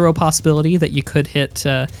non-zero possibility that you could hit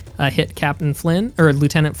Captain Flynn or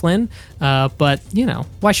Lieutenant Flynn. But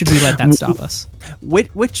why should we let that stop us?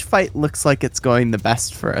 Which fight looks like it's going the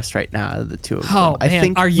best for us right now out of the two of them? Oh, I man.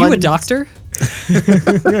 think Are you a doctor?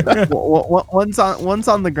 One's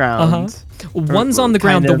on the ground. One's on the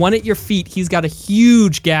ground. Kind The of. one at your feet, he's got a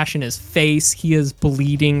huge gash in his face. He is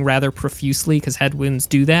bleeding rather profusely because head wounds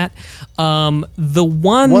do that. The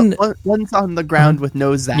one... One's on the ground with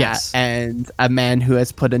no Zat, Yes. and a man who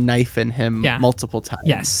has put a knife in him Yeah. multiple times.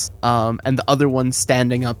 Yes. And the other one's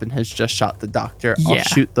standing up and has just shot the doctor. Yeah. I'll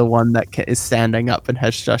shoot the one that is standing up and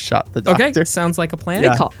has just shot the doctor. Okay, sounds like a plan.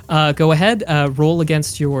 Yeah. Call. Go ahead, roll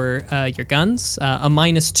against your guns. A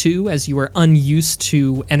 -2 as you are unused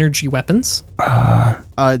to energy weapons.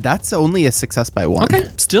 That's only a success by 1. Okay,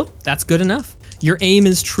 still, that's good enough. Your aim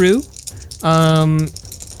is true.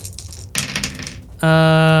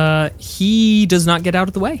 He does not get out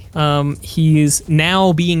of the way. He's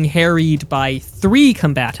now being harried by 3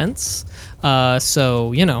 combatants.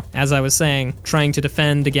 So, as I was saying, trying to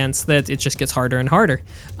defend against that, it just gets harder and harder.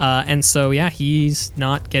 And so, he's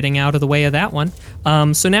not getting out of the way of that one.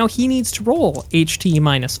 So now he needs to roll HT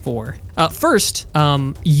 -4. First,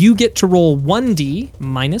 you get to roll 1D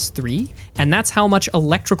 -3, and that's how much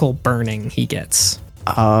electrical burning he gets.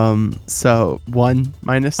 So 1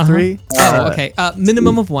 minus 3. Okay.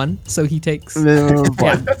 Minimum of 1, so he takes... Minimum of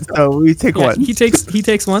 1. So we take Yeah, 1. he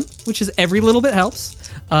takes 1, which is every little bit helps.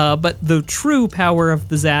 But the true power of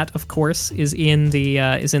the Zat, of course, is in the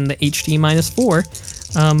HT -4.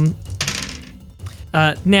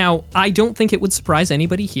 Now, I don't think it would surprise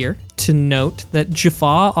anybody here to note that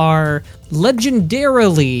Jaffa are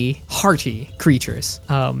legendarily hearty creatures,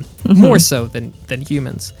 more so than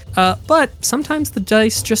humans. But sometimes the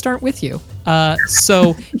dice just aren't with you.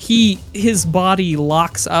 So his body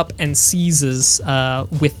locks up and seizes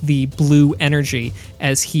with the blue energy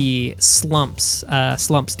as he slumps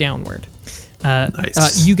downward.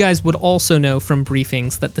 Nice. You guys would also know from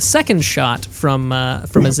briefings that the second shot from a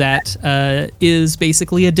Zat is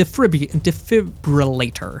basically a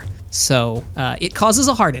defibrillator. So it causes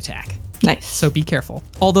a heart attack. Nice. So be careful.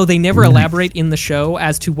 Although they never elaborate in the show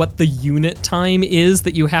as to what the unit time is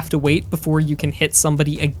that you have to wait before you can hit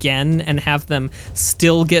somebody again and have them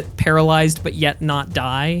still get paralyzed but yet not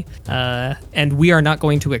die. And we are not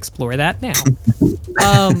going to explore that now.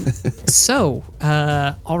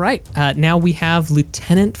 All right. Now we have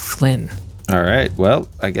Lieutenant Flynn. All right. Well,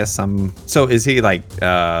 I guess So is he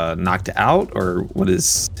knocked out, or what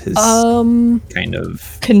is his kind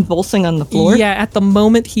of? Convulsing on the floor? Yeah, at the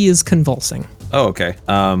moment he is convulsing. Oh, okay.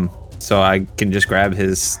 So I can just grab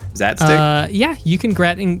his Zat stick? Yeah, you can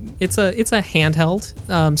grab. It's a handheld.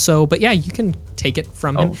 But yeah, you can take it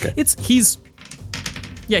from him. Okay.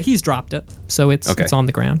 He's dropped it, so it's on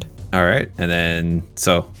the ground. All right, and then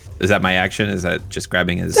so is that my action? Is that just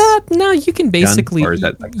grabbing his? No, you can basically. Gun, or is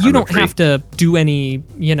that like you don't have to do any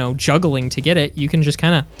juggling to get it. You can just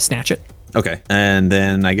kind of snatch it. Okay, and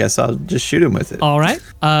then I guess I'll just shoot him with it. All right.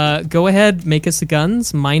 Go ahead. Make us a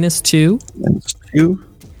guns -2. -2.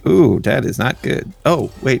 Ooh, that is not good. Oh,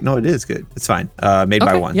 wait, no, it is good. It's fine. Made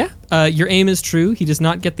by 1. Yeah. Your aim is true. He does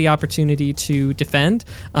not get the opportunity to defend.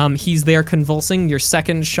 He's there convulsing. Your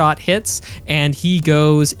second shot hits, and he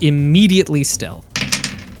goes immediately still.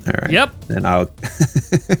 All right. Yep. Then I'll.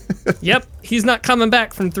 Yep. He's not coming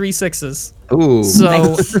back from 3 6s. Ooh.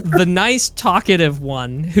 So the nice talkative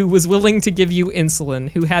one who was willing to give you insulin,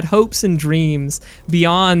 who had hopes and dreams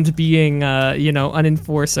beyond being, an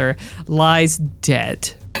enforcer, lies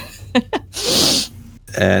dead.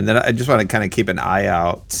 And then I just want to kind of keep an eye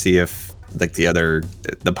out, see if like the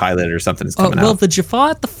pilot or something is coming well, out. the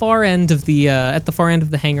Jaffa at the far end of the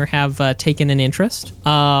hangar have taken an interest.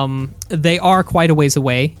 They are quite a ways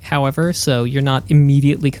away, however, so you're not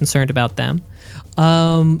immediately concerned about them.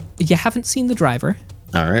 You haven't seen the driver.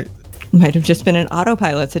 All right. Might have just been an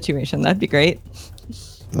autopilot situation. That'd be great.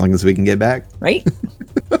 As long as we can get back. Right?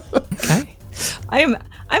 Okay.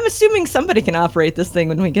 I'm assuming somebody can operate this thing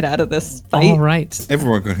when we get out of this fight. All right.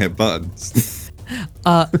 Everyone can hit buttons.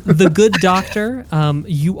 The good doctor,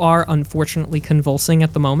 you are unfortunately convulsing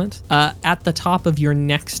at the moment. At the top of your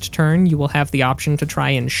next turn, you will have the option to try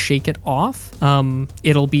and shake it off.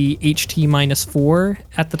 It'll be HT -4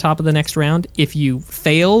 at the top of the next round. If you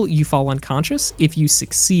fail, you fall unconscious. If you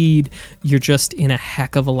succeed, you're just in a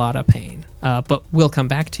heck of a lot of pain. But we'll come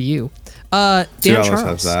back to you. Dan Cialis Charles.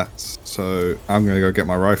 has that, so I'm going to go get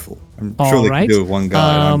my rifle. I'm All sure they right. can do it with one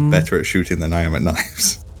guy, and I'm better at shooting than I am at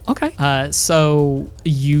knives. Okay. So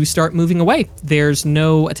you start moving away. There's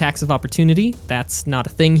no attacks of opportunity. That's not a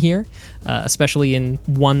thing here, especially in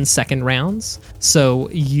 1 second rounds. So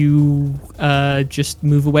you just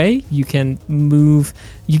move away. You can move.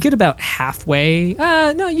 You get about halfway.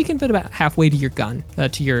 You can get about halfway to your gun,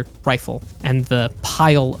 to your rifle, and the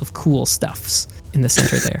pile of cool stuffs in the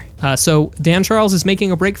center there. So Dan Charles is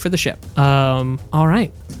making a break for the ship. All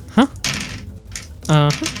right. Huh?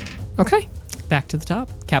 Okay. Back to the top.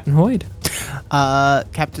 Captain Hoyd.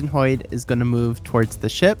 Captain Hoyd is going to move towards the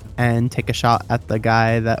ship and take a shot at the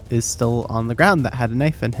guy that is still on the ground that had a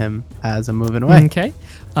knife in him as I'm moving away. Okay.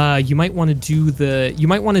 You might want to do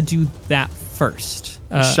that first.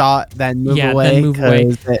 Shot, then move away. Then move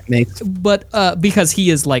away. It makes... But because he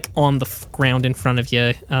is like on the ground in front of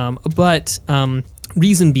you.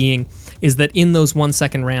 Reason being is that in those 1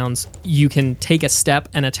 second rounds, you can take a step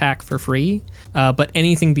and attack for free. But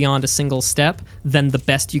anything beyond a single step, then the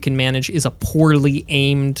best you can manage is a poorly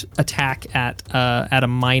aimed attack at a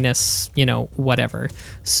minus, whatever.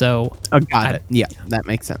 So. Oh, got it. Yeah, that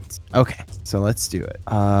makes sense. Okay, so let's do it.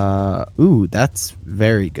 That's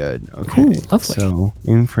very good. Okay, Ooh, lovely. So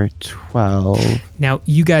in for 12. Now,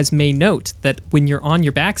 you guys may note that when you're on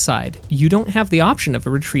your backside, you don't have the option of a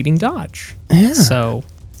retreating dodge. Yeah. So.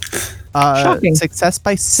 Shocking. Success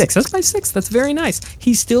by 6. Success by 6. That's very nice.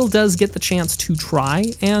 He still does get the chance to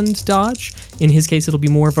try and dodge. In his case, it'll be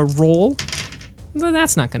more of a roll. But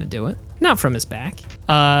that's not going to do it. Not from his back.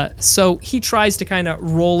 So he tries to kind of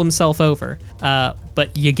roll himself over.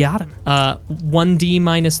 But you got him. 1d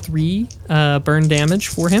 -3 burn damage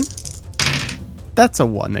for him. That's a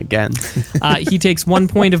 1 again. He takes 1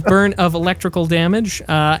 point of electrical damage,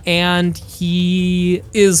 and he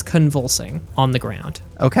is convulsing on the ground.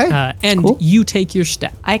 Okay. And Cool. you take your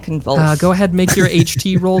step. I convulse. Go ahead, make your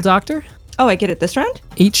HT roll, Doctor. Oh, I get it this round?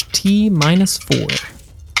 HT -4.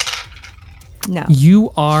 No.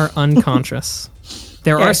 You are unconscious.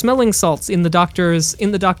 There Okay. are smelling salts in the doctor's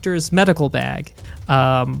medical bag,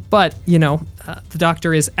 but the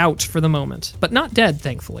doctor is out for the moment, but not dead,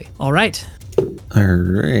 thankfully. All right. All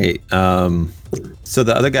right. So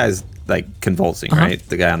the other guy's like convulsing, right?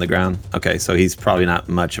 The guy on the ground. Okay, so he's probably not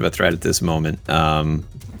much of a threat at this moment.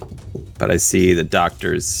 But I see the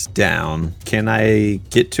doctor's down. Can I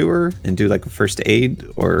get to her and do like a first aid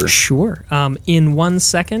or? Sure. In 1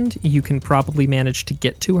 second, you can probably manage to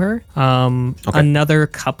get to her. Another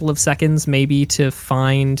couple of seconds, maybe, to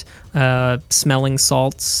find smelling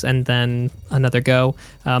salts, and then another go.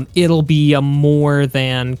 It'll be a more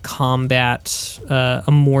than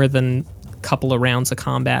couple of rounds of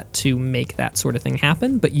combat to make that sort of thing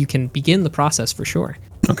happen, but you can begin the process for sure.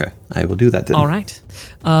 Okay, I will do that then. All right.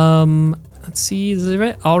 let's see. Is it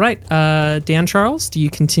right? All right. Dan Charles, do you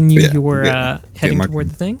continue your heading toward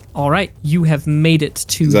the thing? All right. You have made it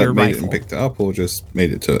to your made rifle. it and picked it up, or just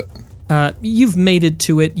made it to it? You've made it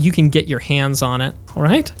to it. You can get your hands on it. All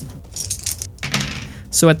right.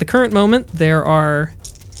 So at the current moment, there are.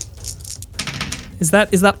 Is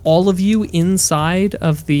that all of you inside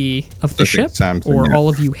of the ship, or all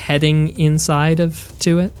of you heading inside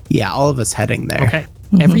to it? Yeah, all of us heading there. Okay.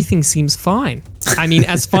 Everything seems fine. I mean,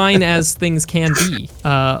 as fine as things can be.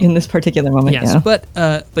 In this particular moment, yes,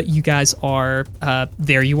 yeah. but you guys are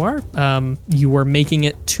there. You are. You are making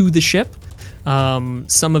it to the ship.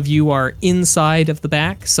 Some of you are inside of the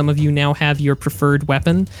back. Some of you now have your preferred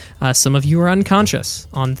weapon. Some of you are unconscious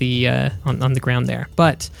on the on the ground there.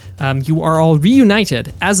 But you are all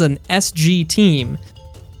reunited as an SG team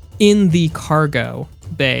in the cargo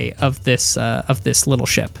bay of this little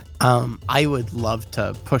ship. I would love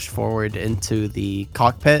to push forward into the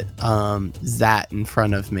cockpit. Zat in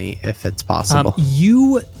front of me, if it's possible.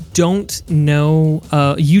 You don't know.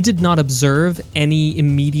 You did not observe any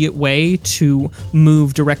immediate way to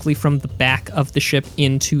move directly from the back of the ship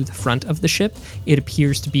into the front of the ship. It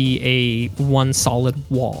appears to be a one solid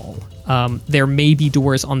wall. There may be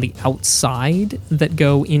doors on the outside that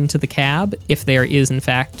go into the cab, if there is in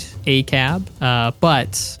fact a cab.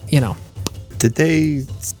 But Did they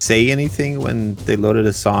say anything when they loaded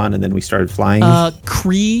us on and then we started flying?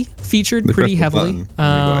 Kree featured pretty heavily.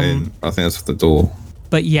 I think that's the door.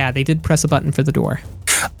 But yeah, they did press a button for the door.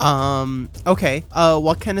 Okay.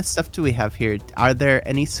 What kind of stuff do we have here? Are there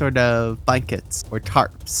any sort of blankets or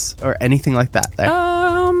tarps or anything like that there?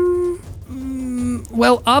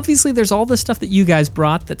 Well, obviously there's all the stuff that you guys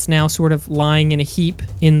brought that's now sort of lying in a heap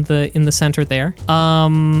in the center there.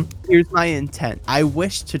 Here's my intent. I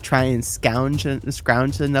wish to try and scrounge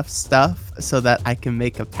enough stuff so that I can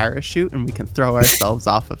make a parachute and we can throw ourselves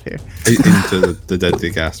off of here. Into the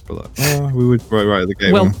deadly gas below. We would right at the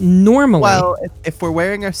gate. Well, normally. Well, if we're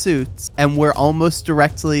wearing our suits and we're almost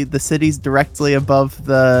the city's directly above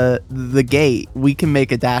the gate, we can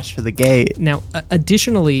make a dash for the gate. Now,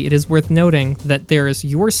 additionally, it is worth noting that there's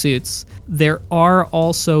your suits. There are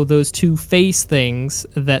also those two face things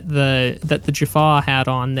that the Jaffa had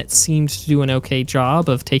on that seemed to do an okay job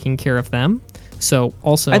of taking care of them. So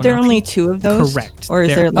also, are there only two of those? Correct. Or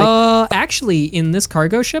is there like? Actually, in this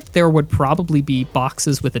cargo ship, there would probably be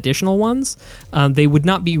boxes with additional ones. They would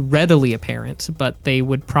not be readily apparent, but they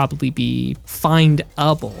would probably be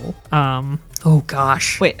findable. Oh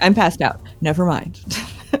gosh. Wait, I'm passed out. Never mind.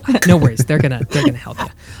 No worries. They're gonna help you.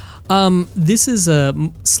 This is a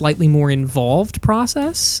slightly more involved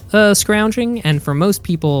process, scrounging, and for most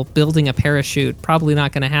people, building a parachute probably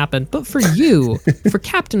not going to happen. But for you, for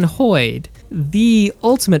Captain Hoyd, the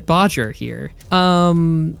ultimate bodger here,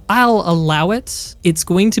 I'll allow it. It's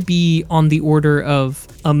going to be on the order of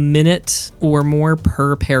a minute or more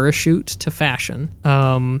per parachute to fashion.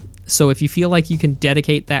 So if you feel like you can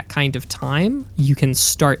dedicate that kind of time, you can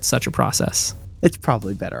start such a process. It's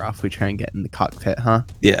probably better off we try and get in the cockpit, huh?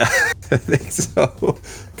 Yeah, I think so.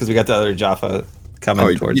 Because we got the other Jaffa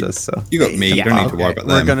coming towards us. So you got me. You don't need to worry about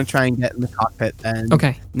them. We're gonna try and get in the cockpit then.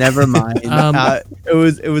 Okay. Never mind.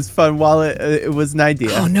 It was fun while it was an idea.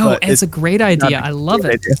 Oh no, it's a great idea. I love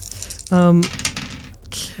it.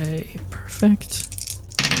 Okay, perfect.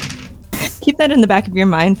 Keep that in the back of your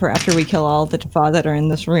mind for after we kill all the Jaffa that are in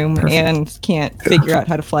this room and can't figure out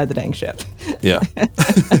how to fly the dang ship. Yeah.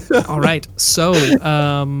 All right. So,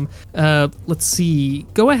 let's see.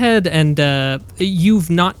 Go ahead and you've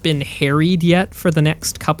not been harried yet for the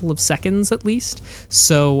next couple of seconds at least.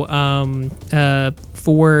 So,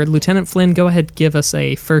 for Lieutenant Flynn, go ahead, give us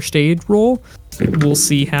a first aid roll. We'll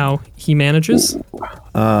see how he manages.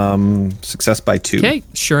 Success by 2. Okay.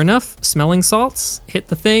 Sure enough, smelling salts hit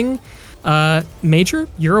the thing. Major,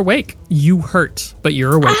 you're awake. You hurt, but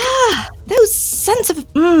you're awake. Those sons of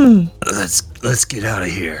Let's get out of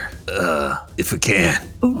here. If we can.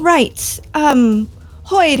 Right.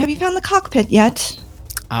 Hoyd, have you found the cockpit yet?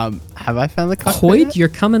 Have I found the cockpit? Hoyd, you're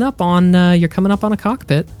coming up on a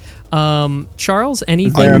cockpit. Charles,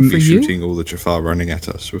 anything I am for you? shooting all the Jaffa running at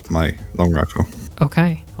us with my long rifle.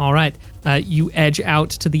 Okay, all right. You edge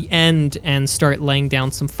out to the end and start laying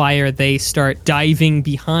down some fire. They start diving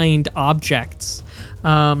behind objects.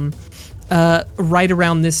 Right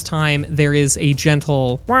around this time, there is a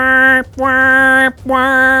gentle warp, warp,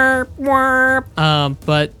 warp, warp.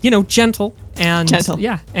 But gentle. And gentle.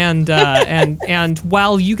 Yeah, and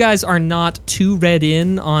while you guys are not too read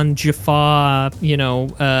in on Jaffa,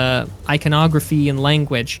 iconography and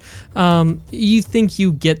language, you think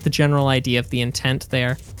you get the general idea of the intent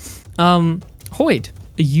there. Hoyd,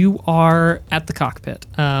 you are at the cockpit.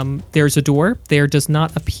 There's a door. There does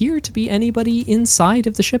not appear to be anybody inside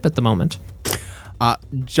of the ship at the moment.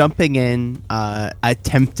 Jumping in,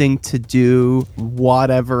 attempting to do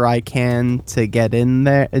whatever I can to get in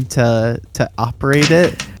there to operate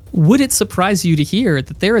it. Would it surprise you to hear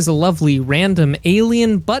that there is a lovely random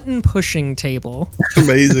alien button pushing table?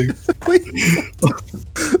 Amazing.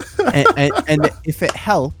 and if it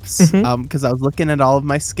helps, because I was looking at all of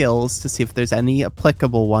my skills to see if there's any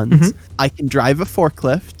applicable ones, I can drive a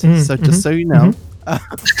forklift. So just so you know,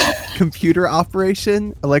 computer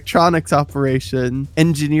operation, electronics operation,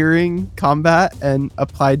 engineering, combat, and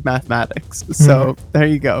applied mathematics. So there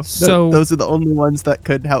you go. So those are the only ones that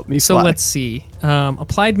could help me So fly. let's see.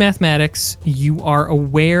 Applied mathematics, you are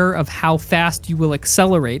aware of how fast you will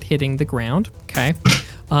accelerate hitting the ground. Okay.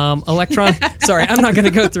 Sorry, I'm not going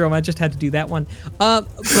to go through them. I just had to do that one.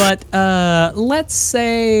 But let's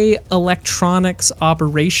say electronics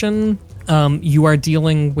operation. You are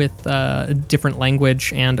dealing with different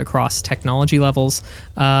language and across technology levels.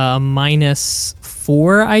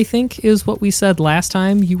 -4, I think, is what we said last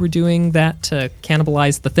time. You were doing that to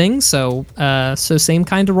cannibalize the thing. So same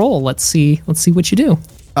kind of roll. Let's see what you do.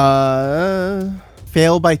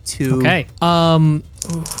 Fail by 2. Okay.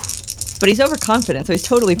 But he's overconfident, so he's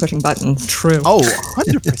totally pushing buttons. True. Oh,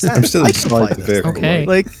 100%. I'm still I can fly inside the this. vehicle. Okay.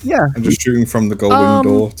 Right? Yeah. I'm just shooting from the gull-wing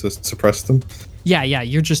door to suppress them. Yeah,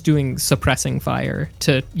 you're just doing suppressing fire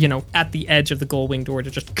to, at the edge of the gull-wing door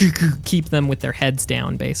to just keep them with their heads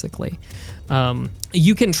down, basically.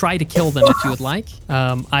 You can try to kill them if you would like.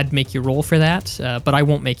 I'd make you roll for that, but I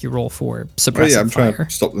won't make you roll for suppressing I'm fire. trying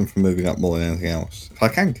to stop them from moving up more than anything else. If I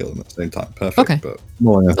can kill them at the same time, perfect. Okay. But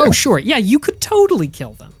more than anything Oh, sure. Yeah, you could totally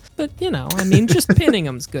kill them. But, just pinning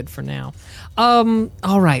them's good for now.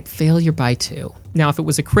 All right, failure by 2. Now, if it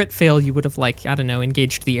was a crit fail, you would have,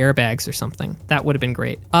 engaged the airbags or something. That would have been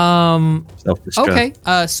great. Self-destruct. Okay,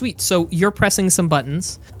 sweet. So you're pressing some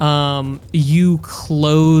buttons. You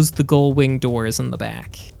close the gull-wing doors in the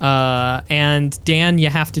back. And Dan,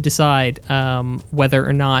 you have to decide whether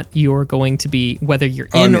or not you're going to be, whether you're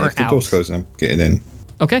in or if the out. door's closing, I'm getting in.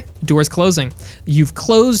 Okay, doors closing. You've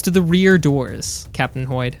closed the rear doors, Captain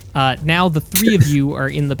Hoyd. Now the 3 of you are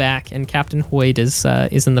in the back, and Captain Hoyd is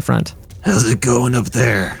in the front. How's it going up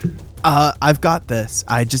there? I've got this.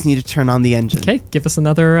 I just need to turn on the engine. Okay, give us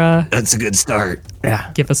another. That's a good start.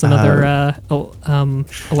 Yeah. Give us another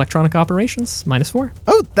electronic operations -4.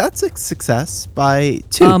 Oh, that's a success by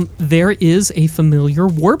 2. There is a familiar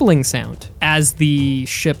warbling sound as the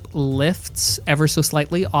ship lifts ever so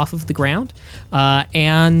slightly off of the ground,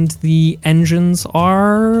 and the engines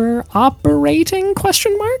are operating? ?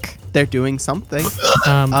 They're doing something.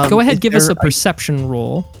 Go ahead, give us there a perception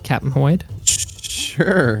roll, Captain Hoyd.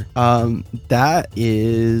 Sure. That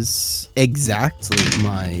is exactly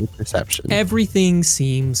my perception. Everything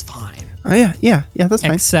seems fine. Oh yeah, that's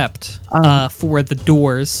fine. Except for the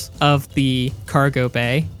doors of the cargo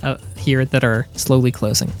bay here that are slowly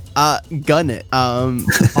closing. Gun it. All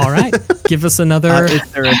right, give us another. Is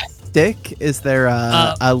there a stick? Is there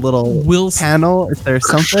a little panel? Is there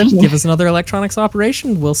something? Give us another electronics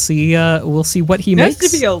operation. We'll see. We'll see what he There makes.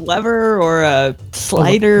 has to be a lever or a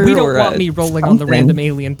slider. We don't or want a me rolling on the something. random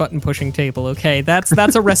alien button pushing table. Okay, that's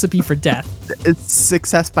a recipe for death. It's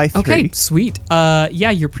success by 3. Okay, sweet.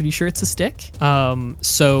 Yeah, you're pretty sure it's a stick.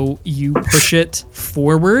 So you push it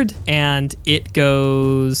forward, and it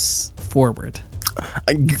goes forward.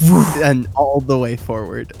 And all the way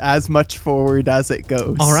forward, as much forward as it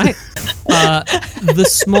goes. All right. The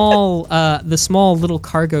small little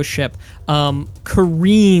cargo ship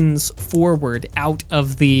careens forward out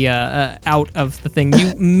of the thing.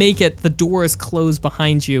 You make it. The doors close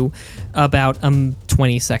behind you about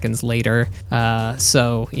 20 seconds later.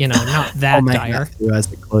 So not that dire.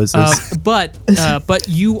 As it closes. But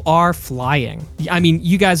you are flying. I mean,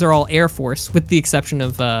 you guys are all Air Force, with the exception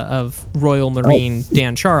of Royal Marine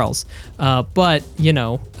Dan Charles. But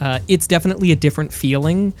it's definitely a different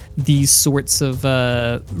feeling. These sorts of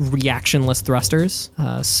reactionless thrusters.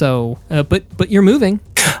 But you're moving.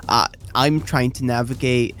 I'm trying to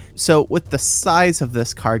navigate. So with the size of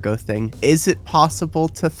this cargo thing, is it possible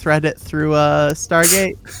to thread it through a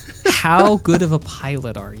Stargate? How good of a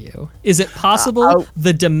pilot are you? Is it possible?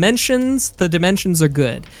 The dimensions are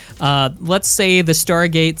good. Let's say the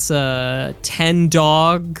Stargate's 10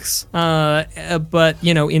 dogs, but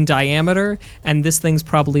in diameter, and this thing's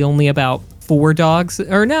probably only about 4 dogs,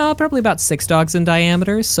 or no, probably about 6 dogs in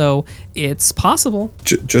diameter. So it's possible.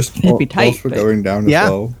 Just It'd be tight, whilst we're but- going down as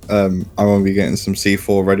well, I'm going to be getting some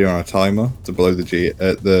C4 ready on a timer to blow the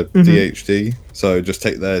DHD. So just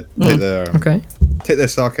take their Okay. take their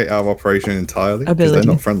Stargate out of operation entirely because they're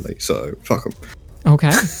not friendly. So fuck them.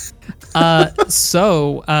 Okay.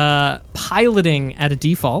 So piloting at a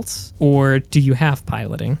default, or do you have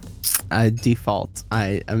piloting? Default.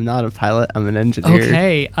 I am not a pilot. I'm an engineer.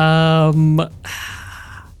 Okay.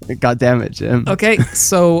 God damn it, Jim. Okay.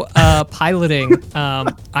 So piloting,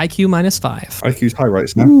 IQ -5. IQ's high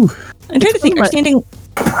right now. I'm trying to think. We're standing.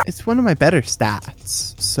 It's one of my better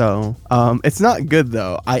stats. So it's not good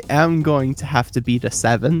though. I am going to have to beat a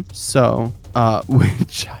 7. So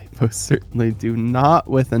which I most certainly do not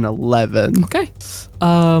with an 11. Okay.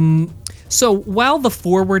 So while the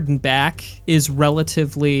forward and back is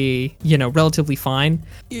relatively fine,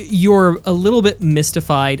 you're a little bit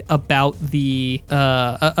mystified about the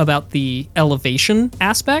elevation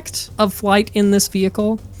aspect of flight in this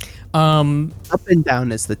vehicle. Up and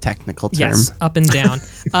down is the technical term. Yes, up and down.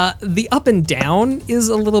 The up and down is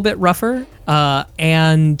a little bit rougher,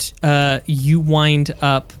 and you wind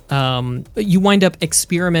up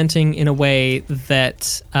experimenting in a way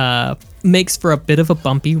that makes for a bit of a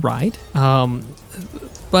bumpy ride.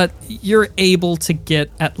 But you're able to get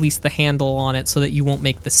at least the handle on it so that you won't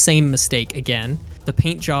make the same mistake again. The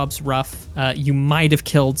paint job's rough. You might have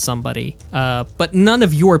killed somebody, but none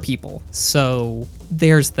of your people. So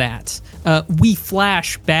there's that. We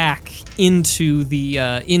flash back into the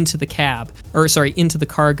cab, into the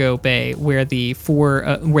cargo bay where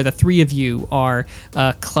the three of you are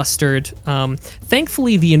clustered.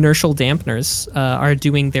 Thankfully, the inertial dampeners are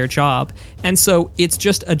doing their job, and so it's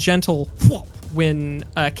just a gentle whoop when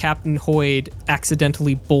Captain Hoyd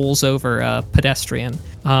accidentally bowls over a pedestrian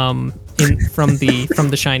from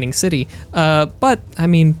the Shining City. But I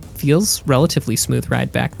mean, feels relatively smooth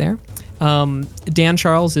ride back there. Dan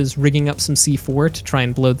Charles is rigging up some C4 to try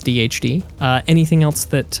and blow the DHD. Anything else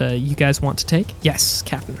that you guys want to take? Yes,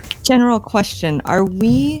 Captain. General question: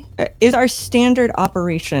 is our standard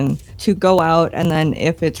operation to go out and then,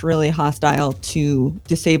 if it's really hostile, to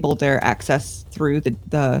disable their access through the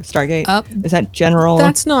Stargate? Is that general?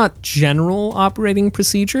 That's not general operating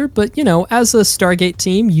procedure, but as a Stargate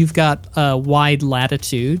team, you've got a wide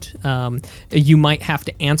latitude. You might have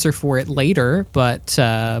to answer for it later, but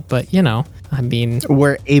I mean,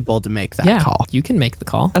 we're able to make that call. You can make the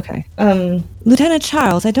call. Okay. Lieutenant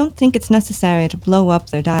Charles, I don't think it's necessary to blow up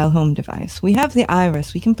their dial home device. We have the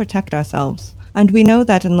Iris. We can protect ourselves. And we know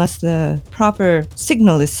that unless the proper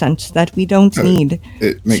signal is sent, that we don't need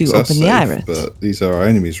to open the Iris. But these are our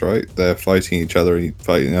enemies, right? They're fighting each other and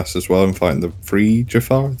fighting us as well, and fighting the Free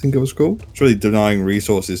Jafar, I think it was called. It's really denying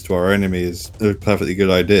resources to our enemy is a perfectly good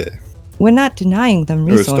idea. We're not denying them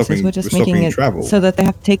resources. We're just making it travel so that they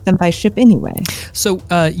have to take them by ship anyway. So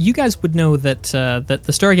you guys would know that that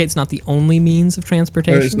the Stargate's not the only means of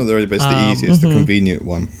transportation. No, it's not the only, but it's the easiest, the convenient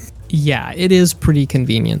one. Yeah, it is pretty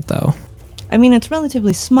convenient, though. I mean, it's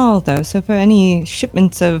relatively small, though, so for any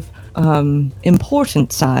shipments of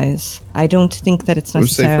important size, I don't think that it's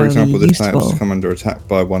necessarily useful. Say, for example, this planet was come under attack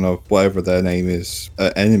by one of whatever their name is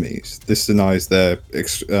enemies. This denies their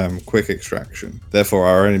quick extraction. Therefore,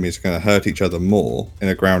 our enemies are going to hurt each other more in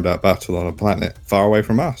a ground-out battle on a planet far away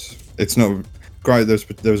from us. It's not great.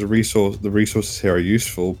 There's a resource. The resources here are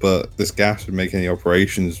useful, but this gas would make any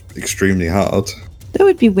operations extremely hard. There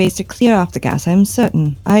would be ways to clear off the gas, I'm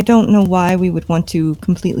certain. I don't know why we would want to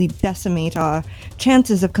completely decimate our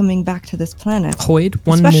chances of coming back to this planet. Hoyd,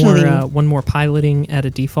 one more piloting at a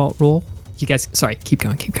default roll. You guys, sorry, keep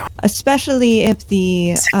going. Especially if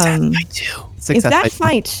the if that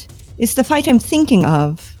fight is the fight I'm thinking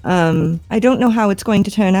of. I don't know how it's going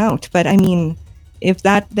to turn out, but I mean, if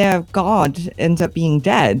their god ends up being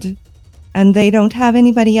dead, and they don't have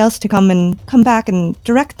anybody else to come back and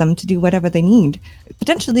direct them to do whatever they need,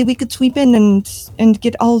 potentially we could sweep in and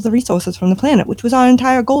get all of the resources from the planet, which was our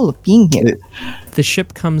entire goal of being here. The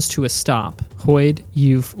ship comes to a stop. Hoyd,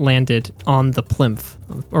 you've landed on the plinth,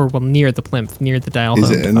 near the plinth, near the dial home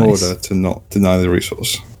device. Is it in order to not deny the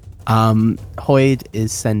resource? Hoyd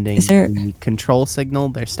is sending the control signal.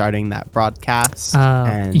 They're starting that broadcast.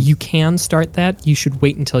 And you can start that. You should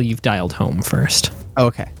wait until you've dialed home first.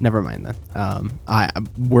 Okay, never mind then.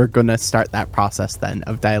 We're gonna start that process then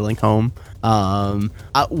of dialing home.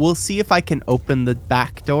 We'll see if I can open the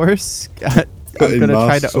back doors. I'm gonna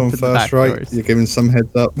try to open the back doors. You're giving some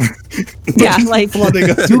heads up. Yeah, like you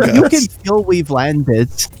can feel we've landed.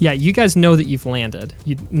 Yeah, you guys know that you've landed.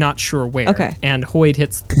 You're not sure where. Okay. And Hoyd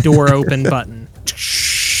hits the door open button.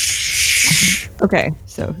 Okay,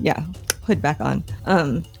 so yeah. Hood back on.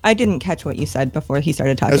 I didn't catch what you said before he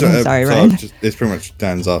started talking. I'm sorry, Ryan. It's pretty much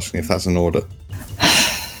Dan's asking if that's an order.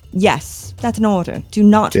 Yes, that's an order. Do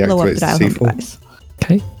not blow up the dial home device.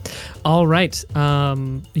 Okay. All right.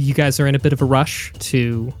 You guys are in a bit of a rush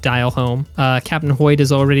to dial home. Captain Hoyt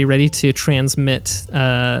is already ready to transmit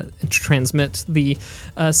the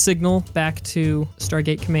signal back to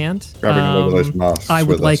Stargate Command. Grabbing a lot of those masks I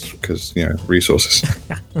would like because resources.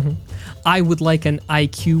 I would like an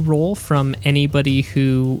IQ roll from anybody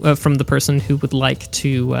from the person who would like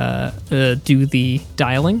to do the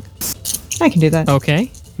dialing. I can do that.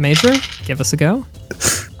 Okay, Major, give us a go.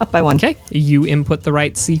 Up by 1. Okay, you input the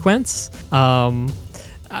right sequence.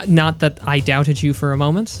 Not that I doubted you for a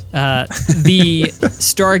moment. The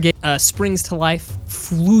Stargate springs to life,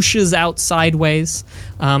 flooshes out sideways.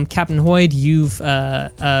 Captain Hoyd, you've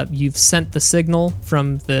sent the signal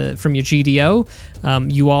from your GDO.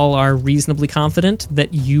 You all are reasonably confident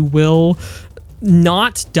that you will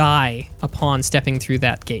not die upon stepping through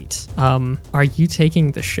that gate. Are you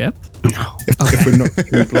taking the ship? No. If we're not,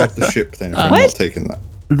 we blow up the ship, then I'm not taking that.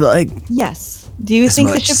 Like, Yes. Do you As think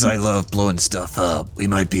the much ship? as I love blowing stuff up, we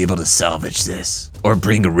might be able to salvage this. Or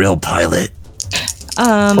bring a real pilot.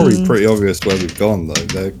 Probably pretty obvious where we've gone, though.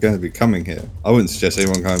 They're going to be coming here. I wouldn't suggest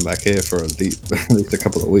anyone coming back here for at least a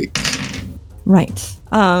couple of weeks. Right.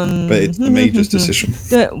 But it's the Major's decision.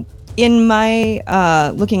 In my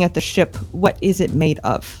looking at the ship, what is it made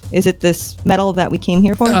of? Is it this metal that we came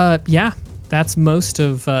here for? Yeah. That's most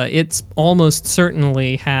of it's almost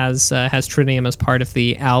certainly has tritium as part of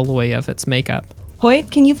the alloy of its makeup.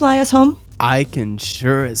 Hoyt, can you fly us home? I can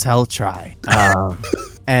sure as hell try.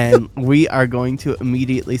 And we are going to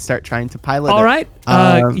immediately start trying to pilot All it.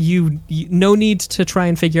 right. You no need to try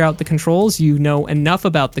and figure out the controls. You know enough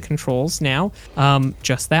about the controls now.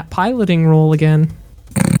 Just that piloting roll again.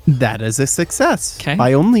 That is a success. Okay.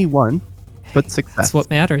 By only 1, but success. That's what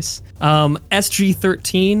matters.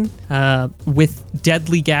 SG-13, with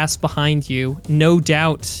deadly gas behind you, no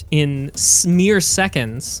doubt in mere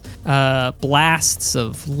seconds, blasts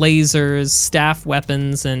of lasers, staff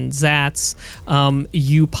weapons, and Zats,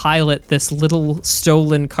 you pilot this little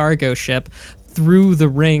stolen cargo ship through the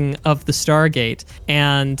ring of the Stargate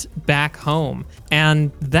and back home. And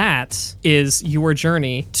that is your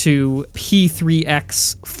journey to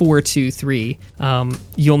P3X423.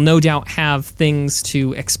 You'll no doubt have things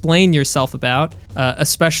to explain yourself about,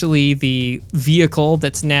 especially the vehicle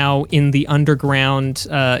that's now in the underground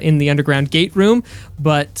gate room.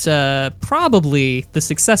 But probably the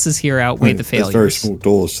successes here outweigh the failures. There's very small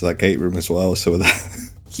doors to that gate room as well, so that.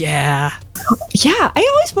 Yeah. Yeah, I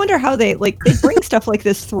always wonder how they bring stuff like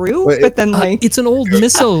this through, Wait, but then it's an old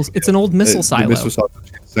missile. It's an old missile silo. The missile silo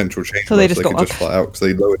central chamber, So they just go could up. just fly out because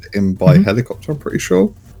they lowered it in by helicopter. I'm pretty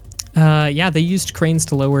sure. Yeah, they used cranes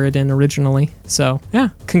to lower it in originally. So yeah,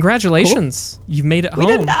 congratulations! You made it home.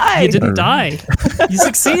 didn't die. You didn't die. You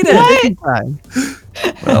succeeded.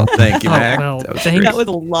 Well, thank you, Mac. well, That was thank- great. that was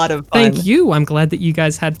a lot of fun. Thank you. I'm glad that you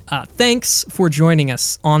guys had. Thanks for joining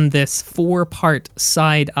us on this 4-part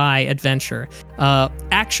side-eye adventure.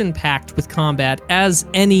 Action-packed with combat, as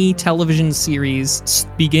any television series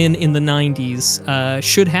begin in the 90s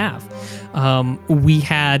should have. We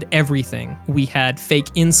had everything. We had fake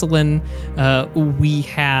insulin. We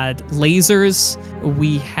had lasers.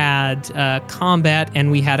 We had combat,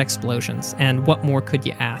 and we had explosions. And what more could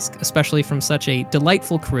you ask? Especially from such a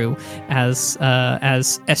delightful crew as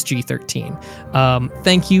SG-13.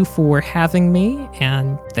 Thank you for having me,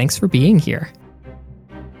 and thanks for being here.